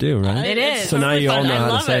fun to do, right? It is. So now you all know I how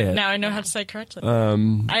love to say it. Now I know how to say it correctly.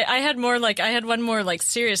 I had one more like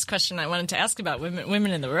serious question I wanted to ask about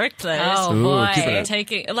women in the workplace. Oh, Ooh, boy. keep it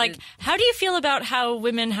Taking how do you feel about how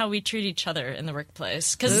we treat each other in the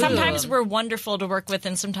workplace? Because sometimes we're wonderful to work with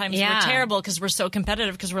and sometimes we're terrible because we're so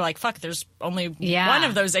competitive because we're like, fuck, there's only one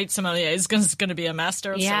of those 8 sommeliers is going to be a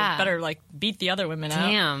master, so better like beat the other women out.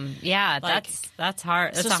 Damn. Yeah, that's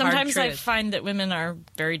hard. That's So a hard sometimes I truth. find that women are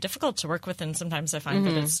very difficult to work with, and sometimes I find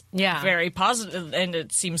that it's Yeah. very positive, and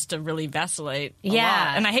it seems to really vacillate a Yeah.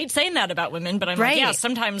 lot. And I hate saying that about women, but I'm Right. like,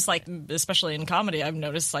 sometimes, like, especially in comedy, I've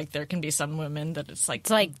noticed, like, there can be some women that it's like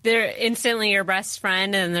they're instantly your best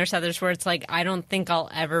friend, and there's others where it's like, I don't think I'll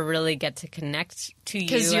ever really get to connect to you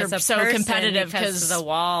 'Cause you're as a so person competitive, because 'cause- of the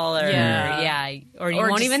wall, or or you Or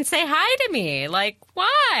won't just- even say hi to me. Like,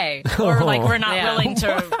 why? or like we're not Yeah. willing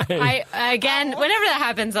to. Whenever that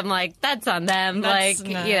happens, I'm like, that's on them. That's- like,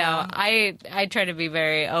 no. you know, I try to be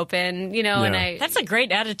very open, you know, and Yeah. That's a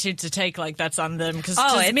great attitude to take. Like that's on them because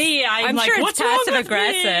it's me, I'm like, sure it's what's wrong with passive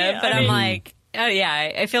aggressive, me? but I I'm mean, like, oh yeah,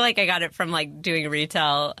 I feel like I got it from like doing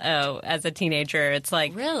retail as a teenager. It's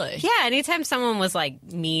like, Really? yeah. Anytime someone was like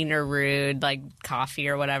mean or rude, like coffee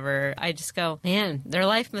or whatever, I just go, man, their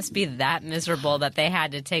life must be that miserable that they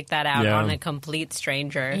had to take that out Yeah. on a complete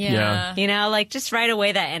stranger. Yeah. You know, like just right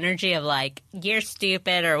away that energy of like you're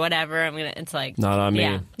stupid or whatever. It's like Not on me.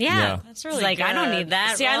 Yeah, Yeah. That's really It's like good. I don't need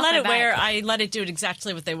that. See, Roll I off let my it back. I let it do it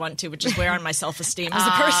exactly what they want to, which is wear on my self-esteem as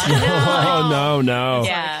a person. Oh no.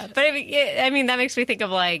 Yeah, but I mean that makes me think of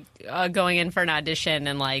like going in for an audition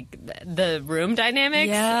and like the room dynamics.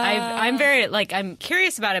 Yeah. I'm very like I'm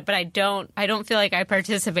curious about it, but I don't feel like I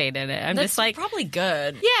participate in it. I'm That's just like, probably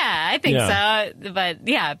good. yeah, I think Yeah. so.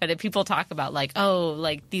 But if people talk about like, oh,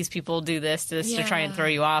 like these people do this to try and throw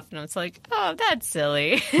you off, and it's like, oh, that's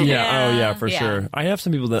silly. Yeah. Oh yeah, for Yeah. sure. I have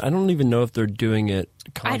some people that I don't even know if they're doing it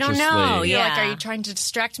I consciously. don't know. You're Yeah. like, are you trying to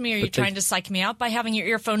distract me? Are you trying to psych me out by having your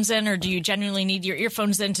earphones in, or do you genuinely need your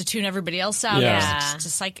earphones in to tune everybody else out? Yeah. Or is it just to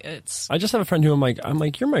psych? It's I just have a friend who I'm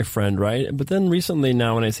like, you're my friend, right? But then recently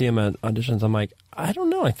now when I see him at auditions, I'm like, I don't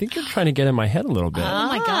know. I think you're trying to get in my head a little bit. oh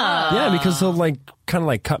my god. Yeah, because he'll like kind of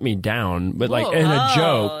like cut me down, but like in a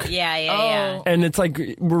joke. Yeah. And it's like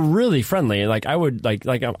we're really friendly. Like I would like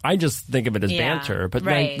I just think of it as Yeah, banter. But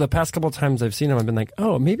right. like the past couple of times I've seen him, I've been like,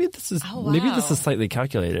 oh, maybe this is slightly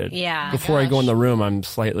calculated. Yeah. Before I go in the room, I'm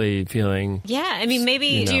slightly feeling Yeah, I mean,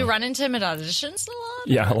 maybe Do you run into him at auditions a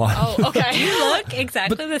lot? a lot. Oh, okay. you look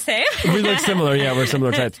exactly the same. We look similar. Yeah, we're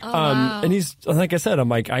similar types. And he's like I said, I'm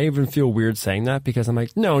like I even feel weird saying that because I'm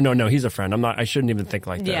like, no, he's a friend. I'm not. I shouldn't even think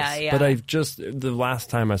like this. Yeah. But I just the last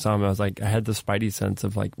time I saw him, I was like, I had the spidey sense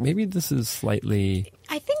of like maybe this is slightly.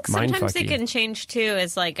 I think think sometimes it can change too.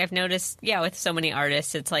 Is like I've noticed, with so many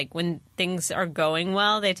artists, it's like when things are going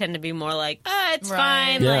well, they tend to be more like, it's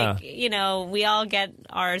fine. Yeah. Like, we all get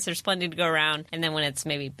ours. There's plenty to go around. And then when it's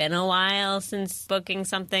maybe been a while since booking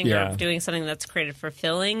something or doing something that's created for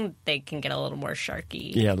filling, they can get a little more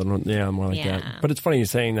sharky. Yeah, more like that. But it's funny you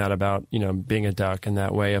saying that about, being a duck in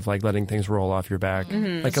that way of like letting things roll off your back.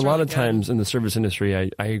 Mm-hmm. Like a lot of times in the service industry,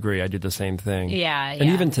 I agree. I do the same thing. Yeah. And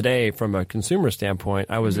even today, from a consumer standpoint,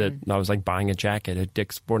 I was like buying a jacket at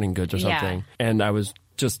Dick's Sporting Goods or something. And I was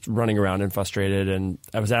just running around and frustrated, and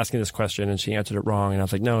I was asking this question and she answered it wrong, and I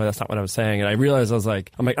was like, no, that's not what I was saying. And I realized I'm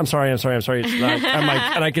sorry, it's not. I'm like,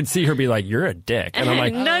 and I could see her be like, you're a dick, and I'm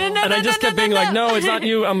like, no, and I just kept being like, no, it's not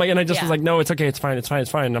you. I'm like, and I just was like, no, it's okay, it's fine.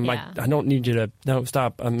 And I'm like, I don't need you to, no,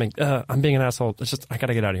 stop. I'm like, I'm being an asshole. It's just, I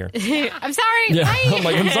gotta get out of here. I'm sorry. Yeah, Bye. I'm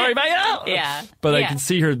like, I'm sorry, bye. Yeah. But I could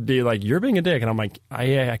see her be like, you're being a dick, and I'm like,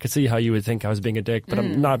 I could see how you would think I was being a dick, but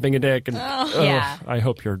I'm not being a dick, and I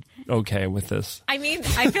hope you're okay with this. I mean,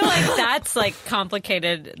 I feel like that's like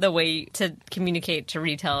complicated the way to communicate to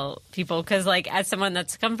retail people, because like as someone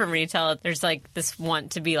that's come from retail, there's like this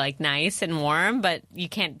want to be like nice and warm, but you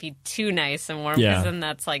can't be too nice and warm because then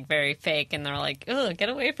that's like very fake, and they're like, ugh, get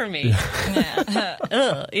away from me.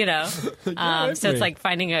 Ugh, so it's like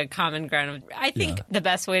finding a common ground. I think the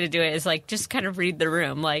best way to do it is like just kind of read the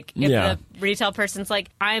room. Like if the retail person's like,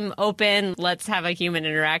 I'm open, let's have a human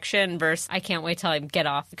interaction, versus I can't wait till I get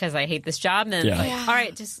off because I hate this job. And then like, all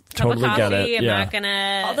right, just a cup of coffee. I'm not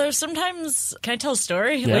gonna. Although sometimes, can I tell a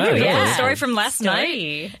story? Yeah, A story from last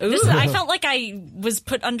night. I felt like I was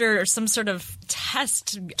put under some sort of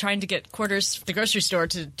test trying to get quarters at the grocery store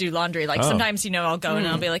to do laundry. Like sometimes, I'll go and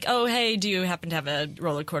I'll be like, oh, hey, do you happen to have a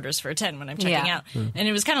roll of quarters for a 10 when I'm checking out? And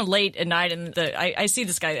it was kind of late at night, and I see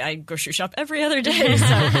this guy, I grocery shop every other day, so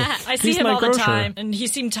I see him all the time, and he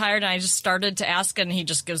seemed tired, and I just started to ask, and he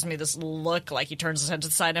just gives me this look, like he turns his head to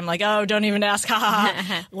the side. I'm like, oh, don't even ask, ha ha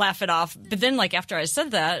ha, laugh it off. But then, like, after I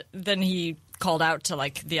said that, then he called out to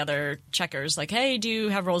like the other checkers, like, hey, do you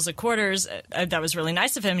have rolls of quarters? That was really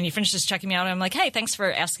nice of him, and he finishes checking me out, and I'm like, hey, thanks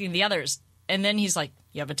for asking the others. And then he's like,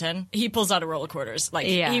 you have a 10? He pulls out a roll of quarters. Like,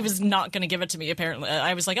 he was not going to give it to me, apparently.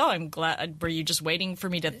 I was like, oh, I'm glad. Were you just waiting for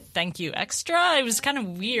me to thank you extra? It was kind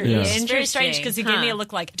of weird. Yeah. It was very strange, because he gave me a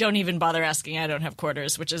look like, don't even bother asking, I don't have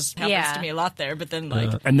quarters, which happens to me a lot there. But then,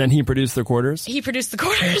 like... and then he produced the quarters? He produced the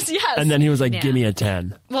quarters, yes. And then he was like, give me a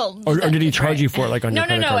 10. Well... Or did he charge you for it, like, on your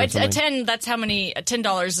credit card or it's a something? 10, that's how many...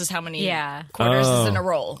 $10 is how many quarters is in a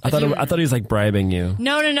roll. I thought he was, like, bribing you.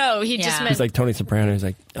 No. He just meant... He's like Tony Soprano. He's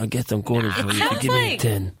like, I'll get some quarters for you. Give me a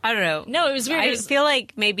 10. I don't know. No, it was weird. I feel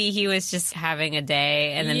like maybe he was just having a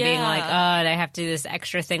day and then being like, oh, and I have to do this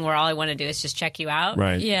extra thing where all I want to do is just check you out.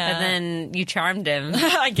 Right. Yeah. And then you charmed him.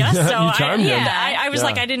 I guess so. You charmed him. I was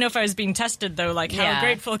like, I didn't know if I was being tested, though. Like, how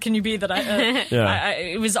grateful can you be that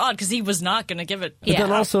it was odd, because he was not going to give it. But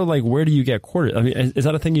then also, like, where do you get quarters? I mean, is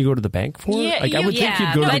that a thing you go to the bank for? Yeah, like, I would think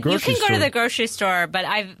you'd go to the grocery store. You can go to the grocery store, but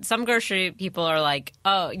some grocery people are like,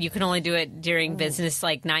 oh, you can only do it during business,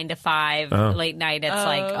 like 9 to 5, late night. It's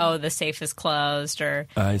like, oh, the safe is closed, or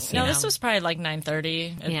I see. No, this was probably like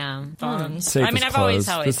 9:30. Yeah, safe is I've closed.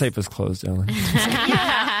 always The safe is closed, Ellen.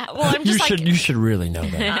 Well, I'm just you should really know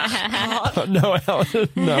that. No, Ellen,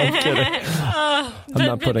 no, I'm kidding. I'm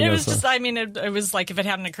not putting it us was on. just, it was like, if it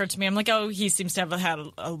hadn't occurred to me, I'm like, oh, he seems to have had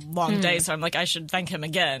a long day, so I'm like, I should thank him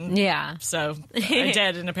again. Yeah. So I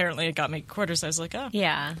did, and apparently it got me quarters. I was like, oh.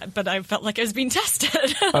 Yeah. But I felt like I was being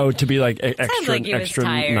tested. Oh, to be like extra like he was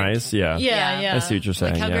tired. nice? Yeah. Yeah. I see what you're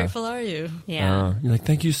saying. Like, how yeah. grateful are you? Yeah. You're like,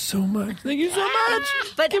 thank you so much. Thank you so much.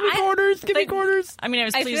 But give me quarters. Give me quarters. I mean, I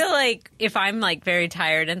was I pleased. feel like if I'm like very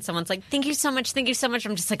tired and someone's like, thank you so much,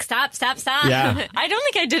 I'm just like, stop. Yeah. I don't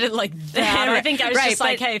think I did it like that. I think I was just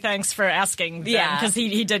like, hey, thanks for asking. Yeah. Because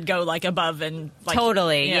he did go like above and like.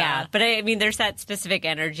 Totally, yeah. But I mean, there's that specific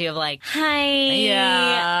energy of like, hi.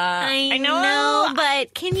 Yeah. I know,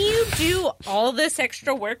 but can you do all this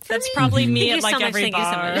extra work for That's me? probably me Thank at you like so every much,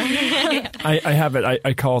 bar. Thank you so much. I have it.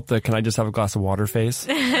 I call it the can I just have a glass of water face.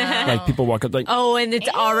 Like people walk up like, Oh, and it's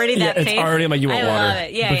already that it's face? already like you want I water. love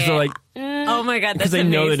it. Yeah, because yeah. they're like, Oh my God, because that's they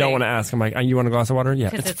know they don't amazing. want to ask. I'm like, you want a glass of water? Yeah,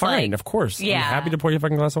 'Cause it's it's fine. like- Of course. Yeah. I'm happy to pour you a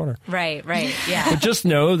fucking glass of water. Right, yeah. But just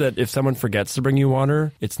know that if someone forgets to bring you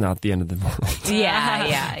water, it's not the end of the world.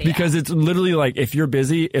 Yeah. Because it's literally like, if you're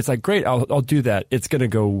busy, it's like, great, I'll do that. It's going to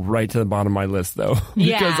go right to the bottom of my list, though.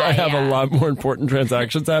 Because I have a lot more important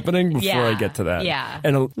transactions happening before I get to that. Yeah.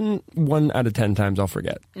 And 1 out of 10 times I'll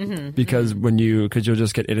forget. Because because you'll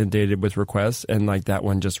just get inundated with requests, and like that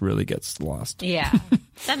one just really gets lost. Yeah.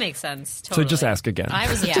 That makes sense. So Totally. just ask again. I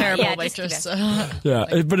was a Yeah, terrible yeah, just waitress. Yeah,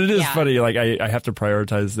 but it is Yeah. funny. Like I have to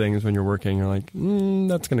prioritize things when you're working. You're like,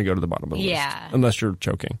 that's going to go to the bottom of the Yeah. list, unless you're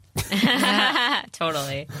choking,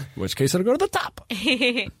 Totally. in which case it'll go to the top.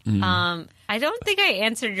 I don't think I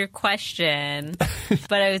answered your question,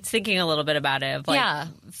 but I was thinking a little bit about it. Of like Yeah.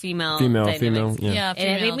 female Female. dynamics. Yeah. And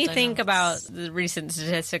it made me female think dynamics. about the recent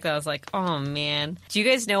statistic. I was like, oh man. Do you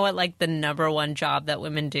guys know what like the number one job that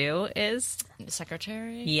women do is?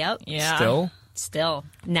 Secretary. Yep. Yeah. Still,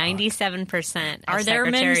 97%. of Are there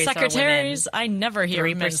men secretaries are women. secretaries? I never hear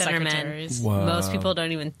 3% men are men. secretaries. Wow. Most people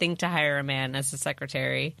don't even think to hire a man as a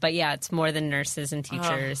secretary. But yeah, it's more than nurses and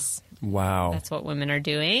teachers. wow. That's what women are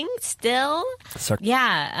doing still. Sec-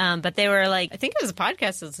 Yeah, but they were like, I think it was a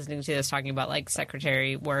podcast I was listening to that was talking about like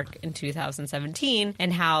secretary work in 2017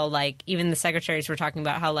 and how like even the secretaries were talking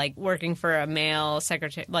about how like working for a male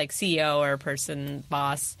secretary, like CEO or person,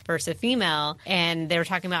 boss versus a female. And they were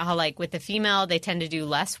talking about how like with the female, they tend to do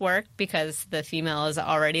less work because the female is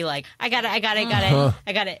already like, I got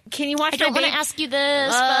it. Can you watch I don't my want baby? to ask you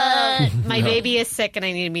this, but My baby is sick and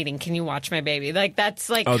I need a meeting. Can you watch my baby? Like that's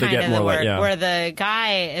like Oh, they kind get of the more like- work. yeah. Where the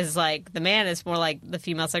guy is like the man is more like the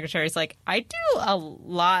female secretary is like I do a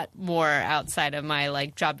lot more outside of my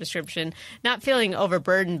like job description. Not feeling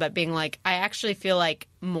overburdened, but being like I actually feel like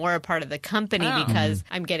more a part of the company because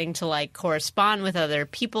I'm getting to like correspond with other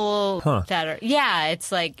people that are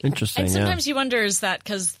it's like Interesting. and yeah. sometimes you wonder, is that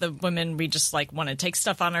because the women, we just like want to take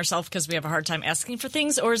stuff on ourselves because we have a hard time asking for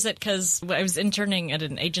things? Or is it because I was interning at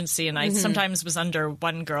an agency and I sometimes was under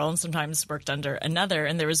one girl and sometimes worked under another.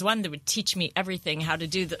 And there was one that would teach me everything, how to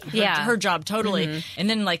do her job totally. And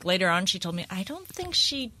then like later on, she told me, I think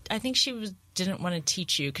she didn't want to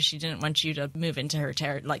teach you because she didn't want you to move into her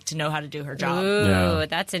territory, like to know how to do her job. ooh, Yeah.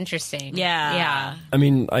 that's interesting. Yeah. I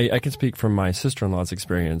mean, I can speak from my sister-in-law's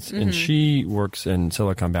experience, and she works in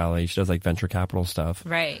Silicon Valley. She does like venture capital stuff.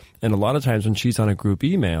 Right. And a lot of times when she's on a group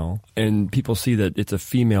email and people see that it's a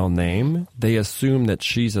female name, they assume that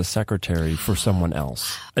she's a secretary for someone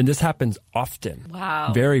else. And this happens often.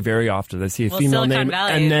 Wow. Very, very often. They see a Well, female Silicon name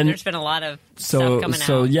Valley, and then there's been a lot of stuff coming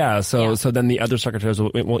out. So then the other secretaries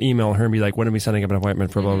will email her and be like, when are we setting up an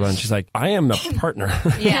appointment for blah, blah, blah. And she's like, I am the partner.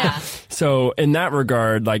 Yeah. So in that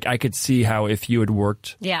regard, like I could see how if you had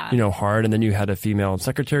worked, hard and then you had a female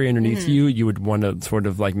secretary underneath you, you would want to sort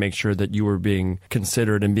of like make sure that you were being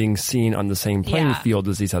considered and being seen on the same playing field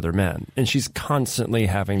as these other men. And she's constantly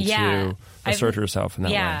having to assert herself in that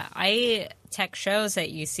way. Yeah, I tech shows at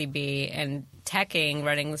UCB, and teching,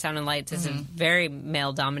 running the sound and lights, is a very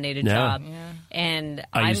male-dominated job. Yeah. And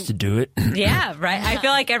I used to do it. Yeah, right. I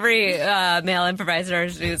feel like every male improviser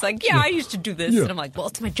is like, I used to do this. And I'm like, well,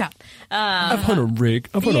 it's my job. I've run a rig.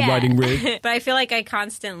 I've run a writing rig. But I feel like I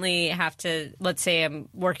constantly have to, let's say I'm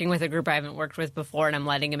working with a group I haven't worked with before and I'm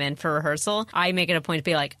letting them in for rehearsal. I make it a point to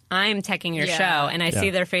be like, I'm teching your show. And I see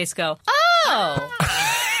their face go, oh.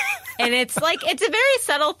 And it's like, it's a very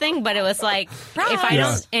subtle thing, but it was like,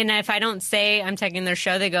 if I don't say I'm teching their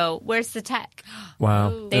show, they go, where's the tech?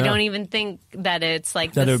 Wow. They don't even think that it's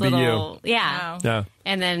like that this it would little, be you. Wow. Yeah.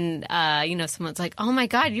 And then, someone's like, oh my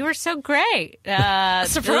God, you were so great. Surprise!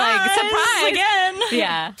 Surprise! Again!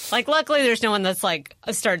 Yeah. Like, luckily there's no one that's like,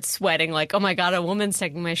 starts sweating like, oh my God, a woman's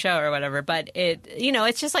taking my show or whatever. But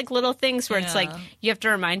it's just like little things where it's like, you have to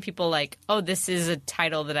remind people like, oh, this is a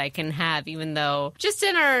title that I can have, even though just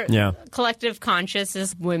in our collective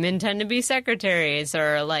consciousness, women tend to be secretaries,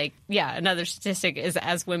 or like, another statistic is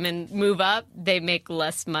as women move up, they make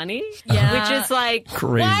less money. Yeah. Which is like,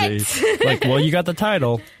 Crazy. what? Like, well, you got the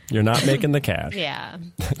title. You're not making the cash. Yeah.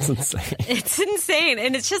 That's insane. It's insane.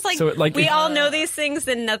 And it's just like, So, like, we all know these things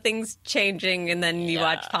and nothing's changing. And then you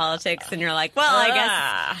watch politics and you're like, well, I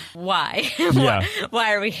guess, why? Yeah.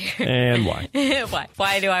 Why are we here? And why? Why?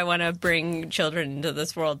 Why do I want to bring children into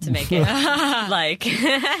this world to make it like...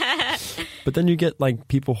 But then you get like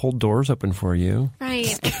people hold doors open for you. Right.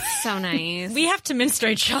 So nice. We have to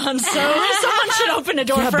menstruate, Sean, so someone should open a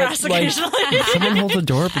door for us occasionally. Someone holds a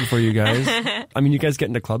door open for you guys. I mean, you guys get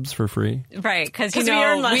into clubs for free. Right, because we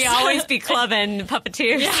earn less. we always be clubbing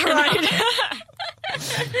puppeteers. Yeah, right.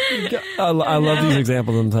 I love these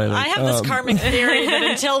examples I'm citing. I have this karmic theory that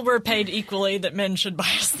until we're paid equally, that men should buy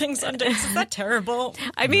us things on dates. Is that terrible?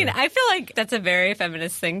 I mean, I feel like that's a very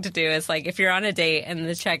feminist thing to do. Is like if you're on a date and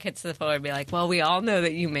the check hits the phone, be like, well, we all know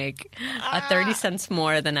that you make 30 cents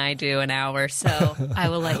more than I do an hour, so I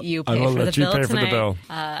will let you pay for the bill tonight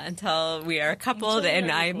until we are coupled and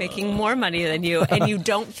I'm making more money than you, and you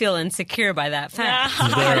don't feel insecure by that fact.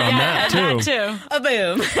 There on that too. That too. A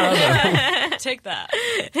boom. Take that.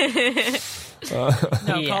 No,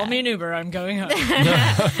 call me an Uber. I'm going home.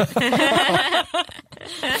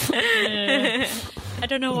 I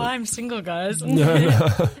don't know why I'm single, guys.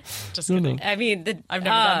 Just kidding. I mean, I've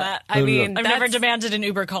never done that. I mean, I've never demanded an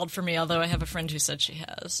Uber called for me, although I have a friend who said she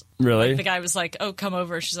has. Really? Like, the guy was like, oh, come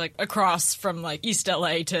over. She's like, across from like East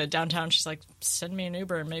LA to downtown. She's like, send me an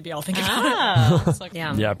Uber and maybe I'll think about it. It's like,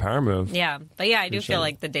 Yeah, power move. Yeah, but yeah, I do sure. feel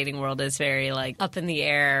like the dating world is very like up in the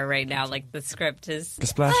air right now. Like the script is A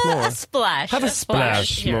splash more. a splash. Have a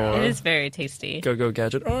splash more. It is very tasty. Go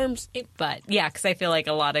gadget arms. But yeah, because I feel like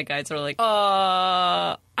a lot of guys are like,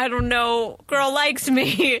 I don't know, girl likes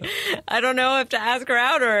me. I don't know if to ask her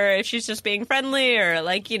out or if she's just being friendly or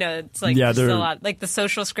like, it's like just a lot. Like the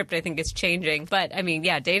social script, I think, is changing. But I mean,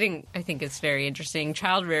 yeah, dating, I think, is very interesting.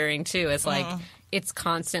 Child rearing, too, is like, it's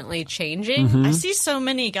constantly changing. I see so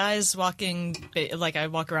many guys walking, like I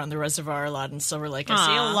walk around the reservoir a lot in Silver Lake. I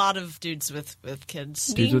see a lot of dudes with kids.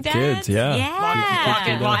 Dudes with kids, yeah.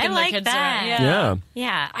 Walking I their like kids that. around. Yeah.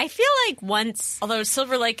 Yeah, I feel like once... Although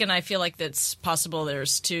Silver Lake, and I feel like that's possible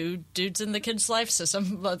there's two dudes in the kid's life, so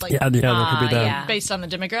some like Yeah, there could be that. yeah. based on the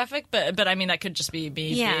demographic, but I mean that could just be me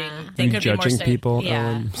Yeah. being You could be more judging sane. people.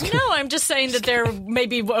 Yeah. No, I'm just saying that there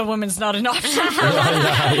maybe a woman's not an option.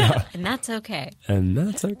 And that's okay. And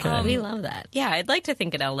that's okay. We love that. Yeah, I'd like to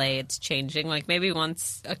think in LA it's changing. Like maybe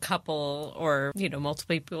once a couple or,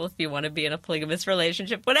 multiple people, if you want to be in a polygamous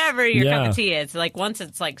relationship, whatever your cup of tea is. Like once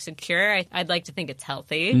it's like secure, I'd like to think it's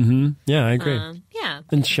healthy. Yeah, I agree. Yeah.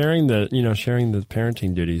 And sharing the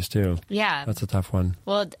parenting duties too. Yeah. That's a tough one.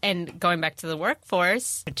 Well, and going back to the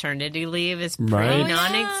workforce, maternity leave is pretty Right.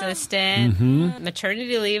 non-existent.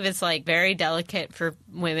 Maternity leave is like very delicate for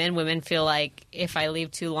women. Women feel like if I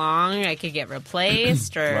leave too long, I could get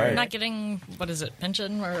replaced or... Right. Not getting, what is it,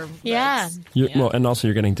 pension or... Yeah. Well, and also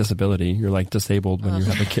you're getting disability. You're like disabled when you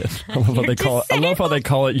have a kid. I love how they call it. I love how they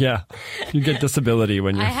call it. Yeah, you get disability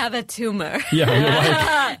when you're. I have a tumor. Yeah, you're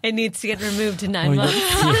like. It needs to get removed in 9 months.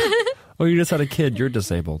 Oh, you just had a kid. You're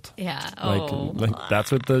disabled. Yeah. Like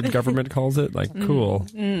that's what the government calls it. Like, cool.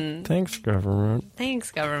 Thanks, government.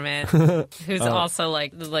 Thanks, government. Who's also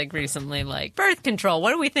like recently like birth control.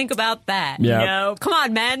 What do we think about that? Yeah. No. Come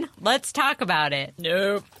on, men. Let's talk about it.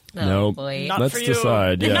 Nope. Oh, Nope. boy. Not Let's for you.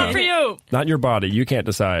 decide. Yeah. Not for you. Not your body. You can't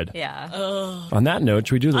decide. Yeah. On that note,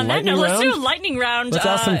 should we do the On that lightning note, round? let's do a lightning round. Let's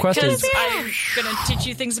ask some questions. 'cause I'm going to teach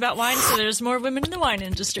you things about wine so there's more women in the wine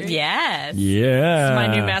industry. Yes. Yeah. My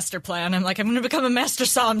new master plan. I'm going to become a master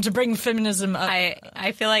somm to bring feminism up.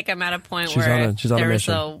 I feel like I'm at a point She's where on a there's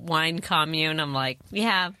mission. a wine commune. I'm like,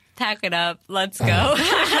 yeah, pack it up. Let's go.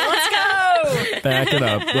 Let's go! Back it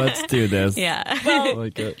up. Let's do this. Yeah. I Well,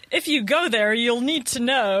 like it. if you go there, you'll need to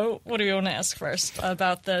know, what do we want to ask first?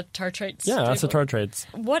 About the tartrates? Yeah, that's the table? tartrates.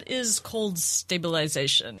 What is cold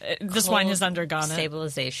stabilization? This wine has undergone it.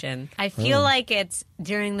 Stabilization. I feel like it's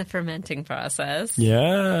during the fermenting process. Yeah.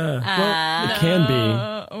 Well, it can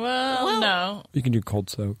be. Well, no. You can do cold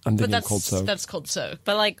soak. I'm But thinking cold soak. that's cold soak.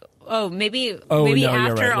 But like, maybe no, you're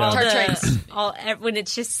after right, all yeah. the when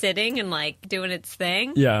it's just sitting and like doing its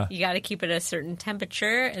thing. Yeah. You got to keep it at a certain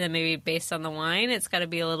temperature, and then maybe based on the wine, it's got to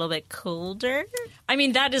be a little bit colder. I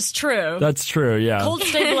mean, that is true. That's true, yeah. Cold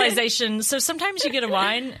stabilization. So sometimes you get a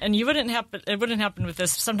wine, and it wouldn't happen with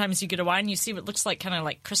this. Sometimes you get a wine, you see what looks like kind of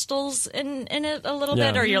like crystals in it a little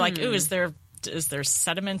Yeah. bit, or you're like, ooh, is there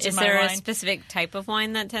sediment in Is my there wine? a specific type of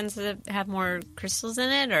wine that tends to have more crystals in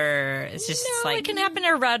it, or it's just No, like it can happen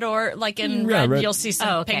in red, or like in Yeah, red, red. you'll see some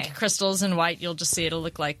Oh, okay. pink crystals, and white, you'll just see it'll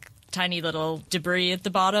look like tiny little debris at the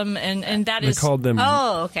bottom, and that They is called them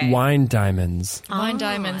Oh, okay. wine diamonds. wine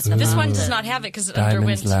diamonds. This one does not have it because it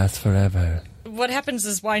Diamonds underwent. last forever. What happens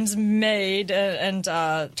is wine's made, and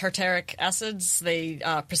tartaric acids, they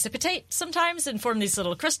precipitate sometimes and form these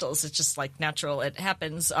little crystals. It's just like natural. It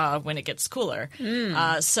happens when it gets cooler.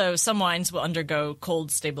 So some wines will undergo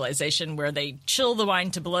cold stabilization, where they chill the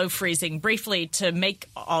wine to below freezing briefly to make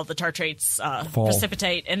all the tartrates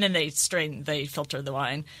precipitate, and then they filter the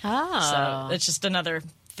wine. Oh. So it's just another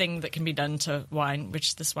thing that can be done to wine,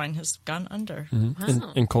 which this wine has gone under.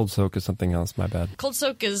 And cold soak is something else, my bad. Cold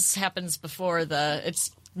soak happens before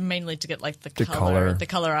it's mainly to get like the color.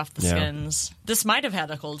 color off the Yeah. skins. This might have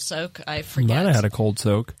had a cold soak. I forget. Might have had a cold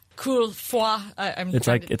soak. Cool foie. It's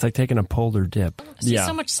like taking a polar dip. see yeah.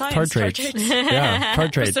 so much science. Tartrates. Yeah,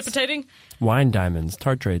 tartrates. Precipitating. Wine diamonds,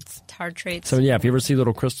 tartrates. tartrates? So yeah, if you ever see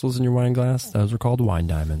little crystals in your wine glass, those are called wine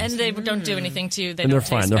diamonds. And they don't do anything to you. They And don't they're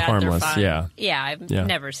fine. taste They're bad, harmless. They're fine. Yeah. Yeah, I'm Yeah.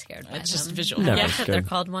 never scared by It's just them. visual. Never Yeah. scared. They're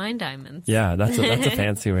called wine diamonds. Yeah, that's a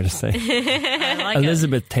fancy way to say it. I like it.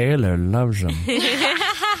 Elizabeth Taylor loves them.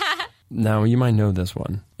 Now, you might know this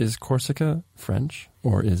one. Is Corsica French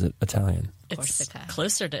or is it Italian? Corsica.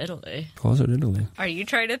 Closer to Italy. Closer to Italy. Are you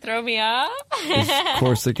trying to throw me off?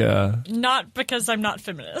 Corsica. Not because I'm not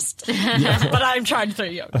feminist, but I'm trying to throw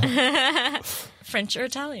you off. French or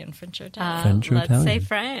Italian? French or Italian? French or let's Italian? say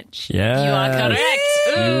French. Yeah. You are correct.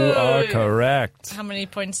 You are Ooh. correct. How many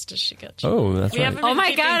points does she get? Oh, that's right. Oh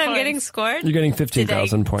my God, I'm getting scored. You're getting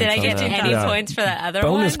 15,000 points. Did I get on that. any Yeah. points for that other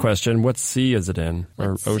Bonus one? question, what sea is it in?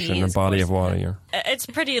 Or What sea ocean or is body of Corsica? water? It's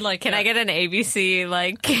pretty like. Can I get an ABC?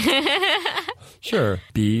 Like, Sure.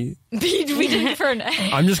 B. We did for an A.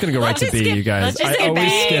 I'm just going to go right to B, you guys. let's just I say always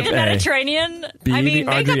B. skip The A. Mediterranean. B, I mean, the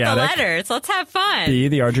make up the Adriatic. letters. Let's have fun. B,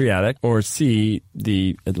 the Adriatic. Or C,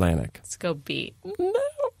 the Atlantic. Let's go B.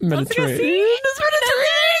 Mediterranean.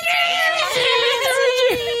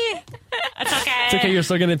 It's okay. It's okay, you're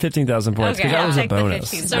still getting 15,000 points because Okay, that I'll was a take the bonus.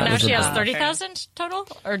 15,000. So That now was she a has bonus. 30,000 total,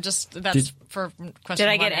 or just that's for question Did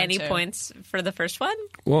I one get and any two? points for the first one?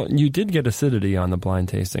 Well, you did get acidity on the blind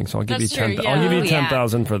tasting, so I'll give That's you true, 10. yeah. I'll give you Oh, yeah.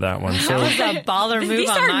 10,000 for that one. So That was a baller move These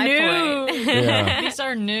on are my new. point. yeah. These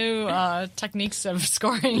are new techniques of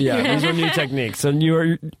scoring. Yeah, these are new techniques. And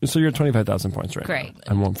you're at 25,000 points right Great. now.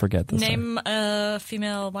 I won't forget this. Name a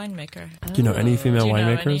female winemaker. Do you know any female Do you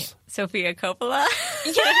know winemakers? Sophia Coppola.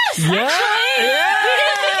 Yeah.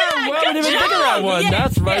 Well, we didn't even think of that one.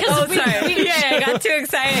 That's right. Oh, sorry. Yeah, I got too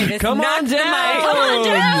excited. Just Come on knocked down. Come on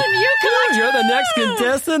down. You're the next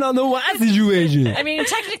contestant on the Wine Situation. I mean,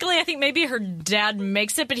 technically, I think maybe her dad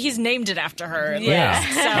makes it, but he's named it after her. Yeah.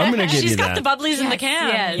 So I'm going to give she's you got that. the bubblies in the can.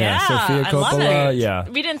 yes. Yeah, Sophia I love Coppola, it. yeah.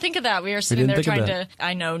 We didn't think of that. We were sitting didn't there think of trying to.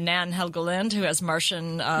 I know Nan Helgeland, who has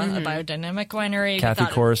Martian, a biodynamic winery. We Kathy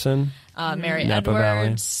thought, Corson. Mary Napa Valley.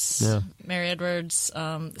 Edwards. Yeah. Mary Edwards.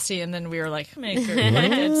 And then we were like, maker.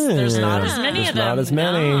 Like there's not as many There's of them. not as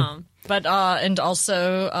many. Oh. But and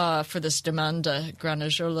also for this Demanda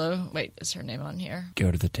Granajolo. Wait, is her name on here? Go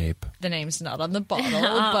to the tape. The name's not on the bottle,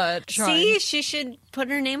 but See, she should put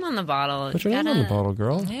her name on the bottle. Put your name on the bottle,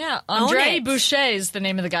 girl. yeah, Own Andre it. Boucher is the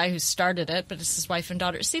name of the guy who started it, but it's his wife and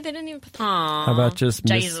daughter. See, they didn't even put Aw. How about just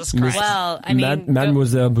Jesus Miss Christ. Well, I mean,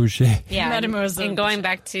 Mademoiselle Boucher? yeah, Mademoiselle and going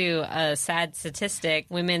back to a sad statistic,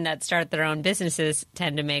 women that start their own businesses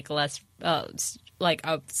tend to make less, like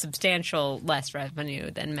a substantial less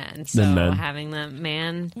revenue than men. So men. having the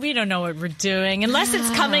man, We don't know what we're doing unless it's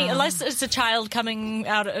coming. Unless it's a child coming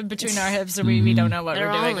out between our hips, and we don't know what they're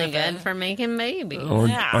we're doing. only with good it. for making babies. Or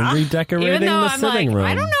Yeah. redecorating Even though the I'm like, sitting room.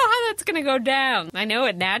 I don't know how that's going to go down. I know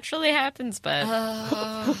it naturally happens, but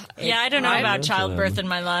Yeah, I don't know about childbirth in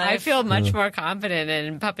my life. I feel much more confident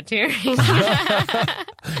in puppeteering.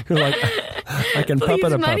 You're like, I can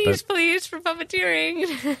puppet a Monies, puppet. please, for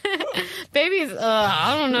puppeteering. Babies,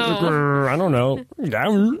 I don't know. I don't know. I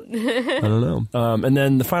don't know. And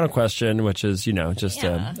then the final question, which is, just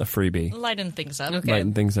Yeah. a freebie. lighten things up. Okay.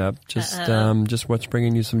 Lighten things up. Just what's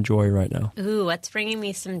bringing you some joy right now? Ooh, what's bringing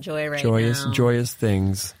me some joy right now? Joyous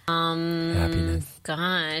things. Happiness.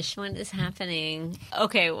 Gosh, what is happening?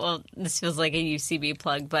 Okay, well, this feels like a UCB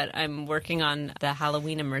plug, but I'm working on the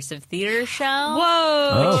Halloween Immersive Theater show. Whoa!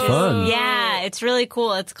 Oh, fun. Yeah, it's really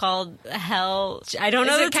cool. It's called Hell. I don't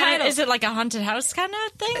know the title. Is it like a haunted house kind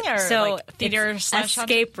of thing, or so like theater it's slash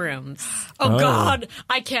haunted? escape rooms. Oh God,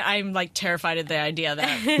 I can't. I'm like terrified at the idea of that.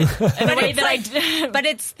 And the way that I did. But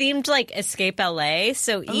it's themed like Escape LA,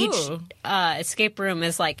 so each Ooh. escape room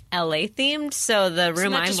is like LA themed. So the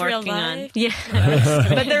room that I'm just real working on, life? yeah,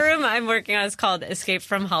 but the room I'm working on is called Escape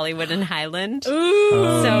from Hollywood and Highland. Ooh.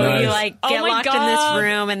 So nice. you like Oh get my locked in God. this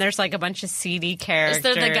room, and there's like a bunch of seedy characters. Is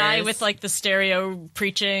there the guy with like the stereo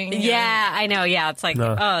preaching? Yeah, I know. Yeah, it's like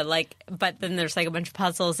No. but then there's like a bunch of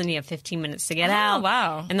puzzles, and you have 15 minutes to get Oh, out.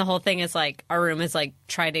 wow. And the whole thing is like our room is like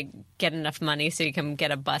try to get enough money so you can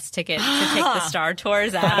get a bus ticket to take the Star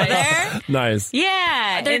Tours out of there. Nice.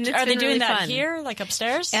 Yeah, and it's Are they been doing really that fun. here, like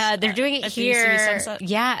upstairs? They're doing it At the UCB here. Sunset?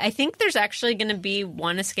 Yeah, I think there's actually going to be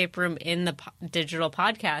one escape room in the digital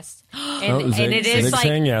podcast, and Zig- it is Zig like,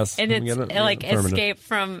 saying yes. and We it's get it. like Affirmative. escape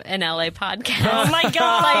from an LA podcast. Oh my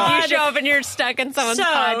God! Like you show up and you're stuck in someone's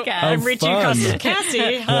podcast. I'm reaching across fun. to Cassie.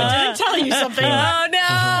 I didn't tell you something. Oh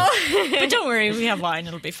no! But don't worry, we have wine.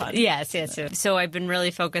 It'll be fun. Yes. So I've been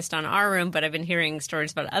really focused on our room, but I've been hearing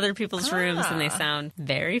stories about other people's rooms, and they sound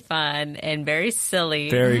very fun and very silly.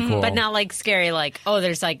 Very cool. But not like scary, like, oh,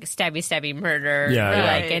 there's like stabby murder, Yeah,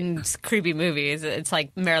 yeah. like in creepy movies. It's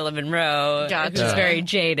like Marilyn Monroe, Gotcha. who's very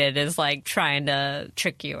jaded, is like trying to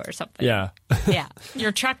trick you or something. Yeah. Yeah.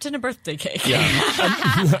 You're trapped in a birthday cake.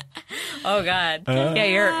 Oh God.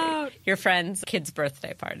 Yeah, your friend's kid's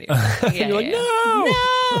birthday party. Yeah, You're like, yeah. no!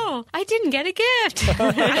 No, I didn't get a gift.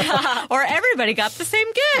 Or everybody got the same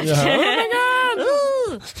gift. Yeah. Oh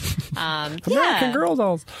my God. American Girl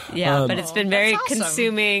dolls. Yeah, but it's been very that's awesome.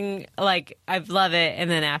 consuming. Like, I love it. And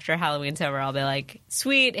then after Halloween's over, I'll be like,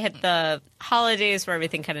 sweet, hit the holidays where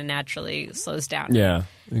everything kind of naturally slows down. Yeah.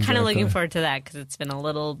 Kind Exactly. of looking forward to that because it's been a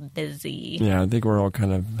little busy. Yeah, I think we're all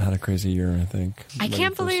kind of had a crazy year, I think. I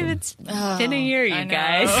can't believe it's been a year, you I know.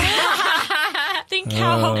 guys. Think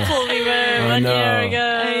how hopeful we were 1 know. year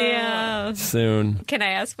ago. Yeah. Soon. Can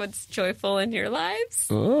I ask what's joyful in your lives?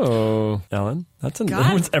 Oh, Ellen, no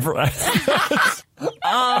one's ever asked.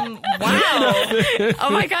 Wow. Oh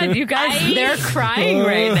my God, you guys, they're crying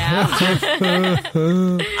right now.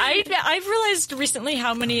 I've realized recently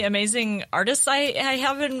how many amazing artists I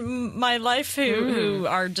have in my life who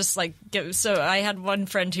are just like, so I had one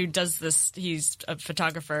friend who does this. He's a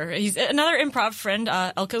photographer. He's another improv friend,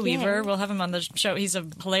 Elko Weaver. We'll have him on the show. He's a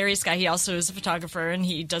hilarious guy. He also is a photographer, and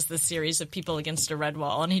he does this series of people against a red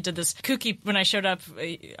wall. And he did this kooky, when I showed up,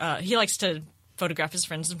 he likes to photograph his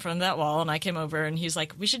friends in front of that wall, and I came over and he's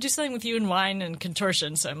like, we should do something with you and wine and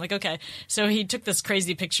contortion. So I'm like, okay. So he took this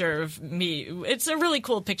crazy picture of me. It's a really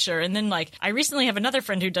cool picture. And then like I recently have another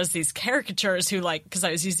friend who does these caricatures who like, because I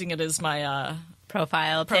was using it as my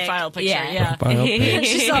Profile picture. Yeah. Profile pic.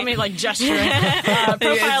 She saw me like gesturing.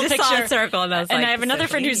 Profile just saw picture. a circle, and I was like, And I have another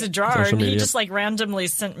friend who's a drawer, Social and he media. just like randomly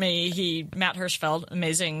sent me. Matt Hirschfeld,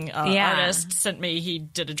 amazing artist, sent me. He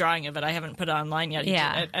did a drawing of it. I haven't put it online yet.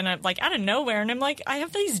 Yeah. And I'm like out of nowhere, and I'm like, I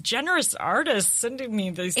have these generous artists sending me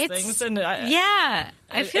these things, and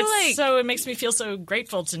I feel like so it makes me feel so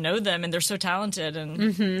grateful to know them, and they're so talented.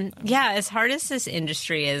 And yeah, as hard as this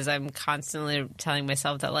industry is, I'm constantly telling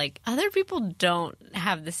myself that like other people don't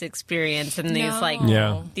have this experience, and these like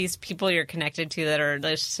Yeah. these people you're connected to that are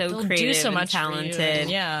they're so They'll do creative so and much for you, talented.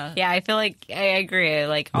 yeah. I feel like I agree.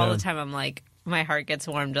 Like all Yeah. the time, I'm like my heart gets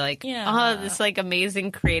warmed. Like Yeah. oh, this like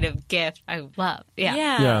amazing creative gift I love.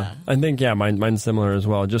 Yeah, I think mine's similar as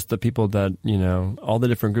well. Just the people that all the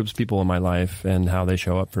different groups of people in my life and how they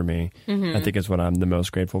show up for me. I think is what I'm the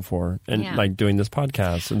most grateful for. And Yeah. like doing this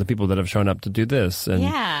podcast and the people that have shown up to do this, and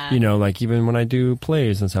Yeah. like even when I do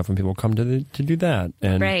plays and stuff, when people come to do that,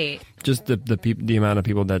 and Right. just the amount of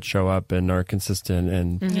people that show up and are consistent,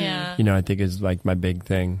 and Yeah. I think is like my big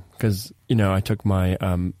thing because I took my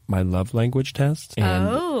my love language test, and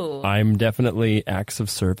I'm definitely acts of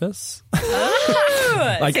service.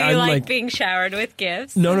 Like, so you I'm like being showered with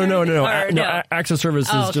gifts? No. Or no? Acts of service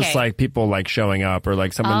is just okay. like people like showing up, or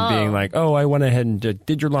like someone being like, "Oh, I went ahead and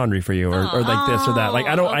did your laundry for you," or like this or that. Like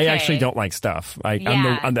I okay. actually don't like stuff. I'm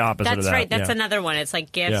the opposite That's of that. right. That's yeah. another one. It's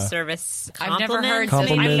like gift, Yeah. service, I've never compliments. heard.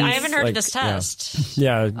 Compliments, I haven't heard like, of this yeah. test.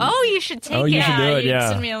 Yeah. Oh, you should take it. Oh, you should do it. you Yeah.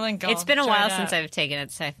 send me a link. It's been a while since I've taken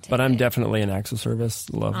it, so I have to take But I'm it. definitely an acts of service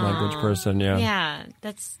love language person. Yeah.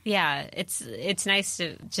 Yeah, it's nice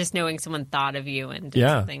to just knowing someone thought of you and did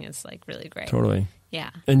Yeah. something is like really great. Totally. Yeah.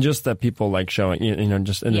 And just that people like showing,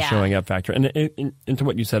 just in the Yeah. showing up factor. And into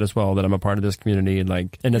what you said as well, that I'm a part of this community,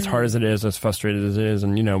 like, and as hard as it is, as frustrated as it is,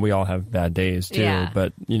 and, we all have bad days too. Yeah.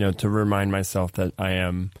 But, to remind myself that I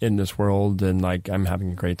am in this world and like I'm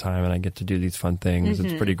having a great time and I get to do these fun things.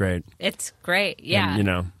 It's pretty great. It's great. Yeah.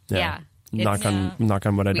 And, Yeah. Knock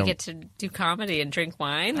on wood. I We don't. get to do comedy and drink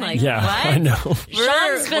wine. Like, Yeah, what? I know.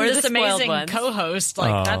 Sean's been we're this the spoiled amazing ones. co-host.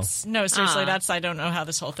 Like Oh. that's no, seriously, that's I don't know how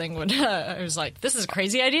this whole thing would. I was like, this is a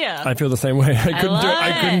crazy idea. I feel the same way. I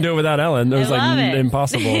couldn't do it without Ellen. It was love like it.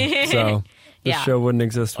 impossible. So this Yeah. show wouldn't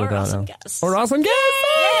exist Or without awesome Ellen. guests. Or awesome guests.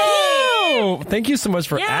 Oh, thank you so much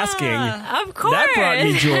for asking. Of course. That brought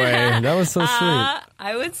me joy. That was so sweet.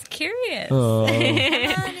 I was curious. Oh.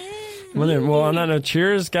 Well, on that note,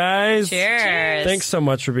 cheers, guys. Cheers. Thanks so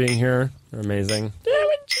much for being here. You're amazing.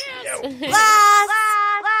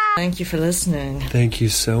 Thank you for listening. Thank you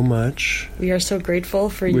so much. We are so grateful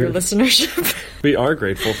for your listenership. We are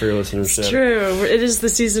grateful for your listenership. It's true. It is the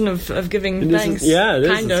season of giving thanks. It is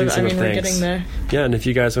kind the of. season I mean, of we're thanks. getting there. Yeah, and if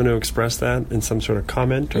you guys want to express that in some sort of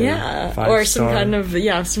comment or Or some 5-star,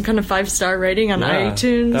 kind of 5-star rating on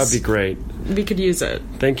iTunes. That'd be great. We could use it.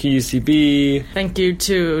 Thank you, UCB. Thank you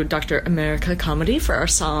to Dr. America Comedy for our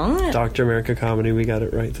song. Dr. America Comedy, we got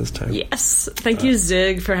it right this time. Yes. Thank you,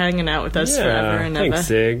 Zig, for hanging out with us forever and ever. Thanks,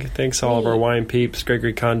 Zig. Thanks all of our wine peeps,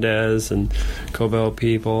 Gregory Condez and Covell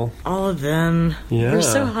people. All of them. Yeah. We're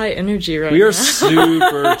so high energy right now. We are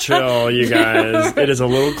super chill, you guys. It is a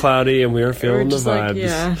little cloudy and we are feeling the just vibes.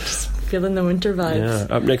 just feeling the winter vibes.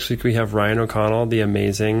 Yeah. Up next week we have Ryan O'Connell, the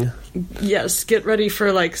amazing. Yes, get ready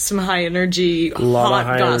for some high energy, Lot of hot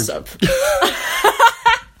high gossip.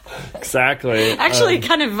 Exactly. Actually,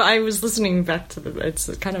 I was listening back to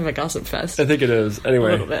it's kind of a gossip fest. I think it is. Anyway.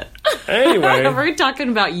 A little bit. Anyway. We're talking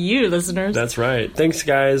about you, listeners. That's right. Thanks,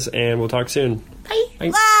 guys, and we'll talk soon. Bye.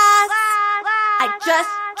 Bye. I just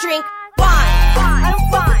drink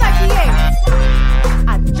What's the IPA?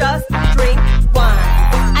 I just drink wine.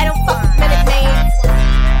 I don't fuck with Minute Maids.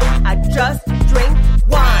 I just drink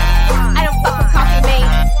wine. I don't fuck with coffee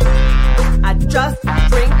mates. I just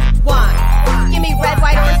drink wine. Give me red,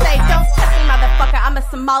 white, or say, don't touch me, motherfucker. I'm a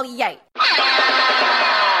sommelier.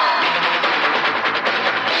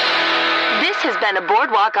 This has been a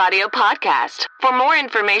Boardwalk Audio podcast. For more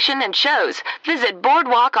information and shows, visit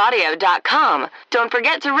boardwalkaudio.com. Don't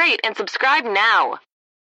forget to rate and subscribe now.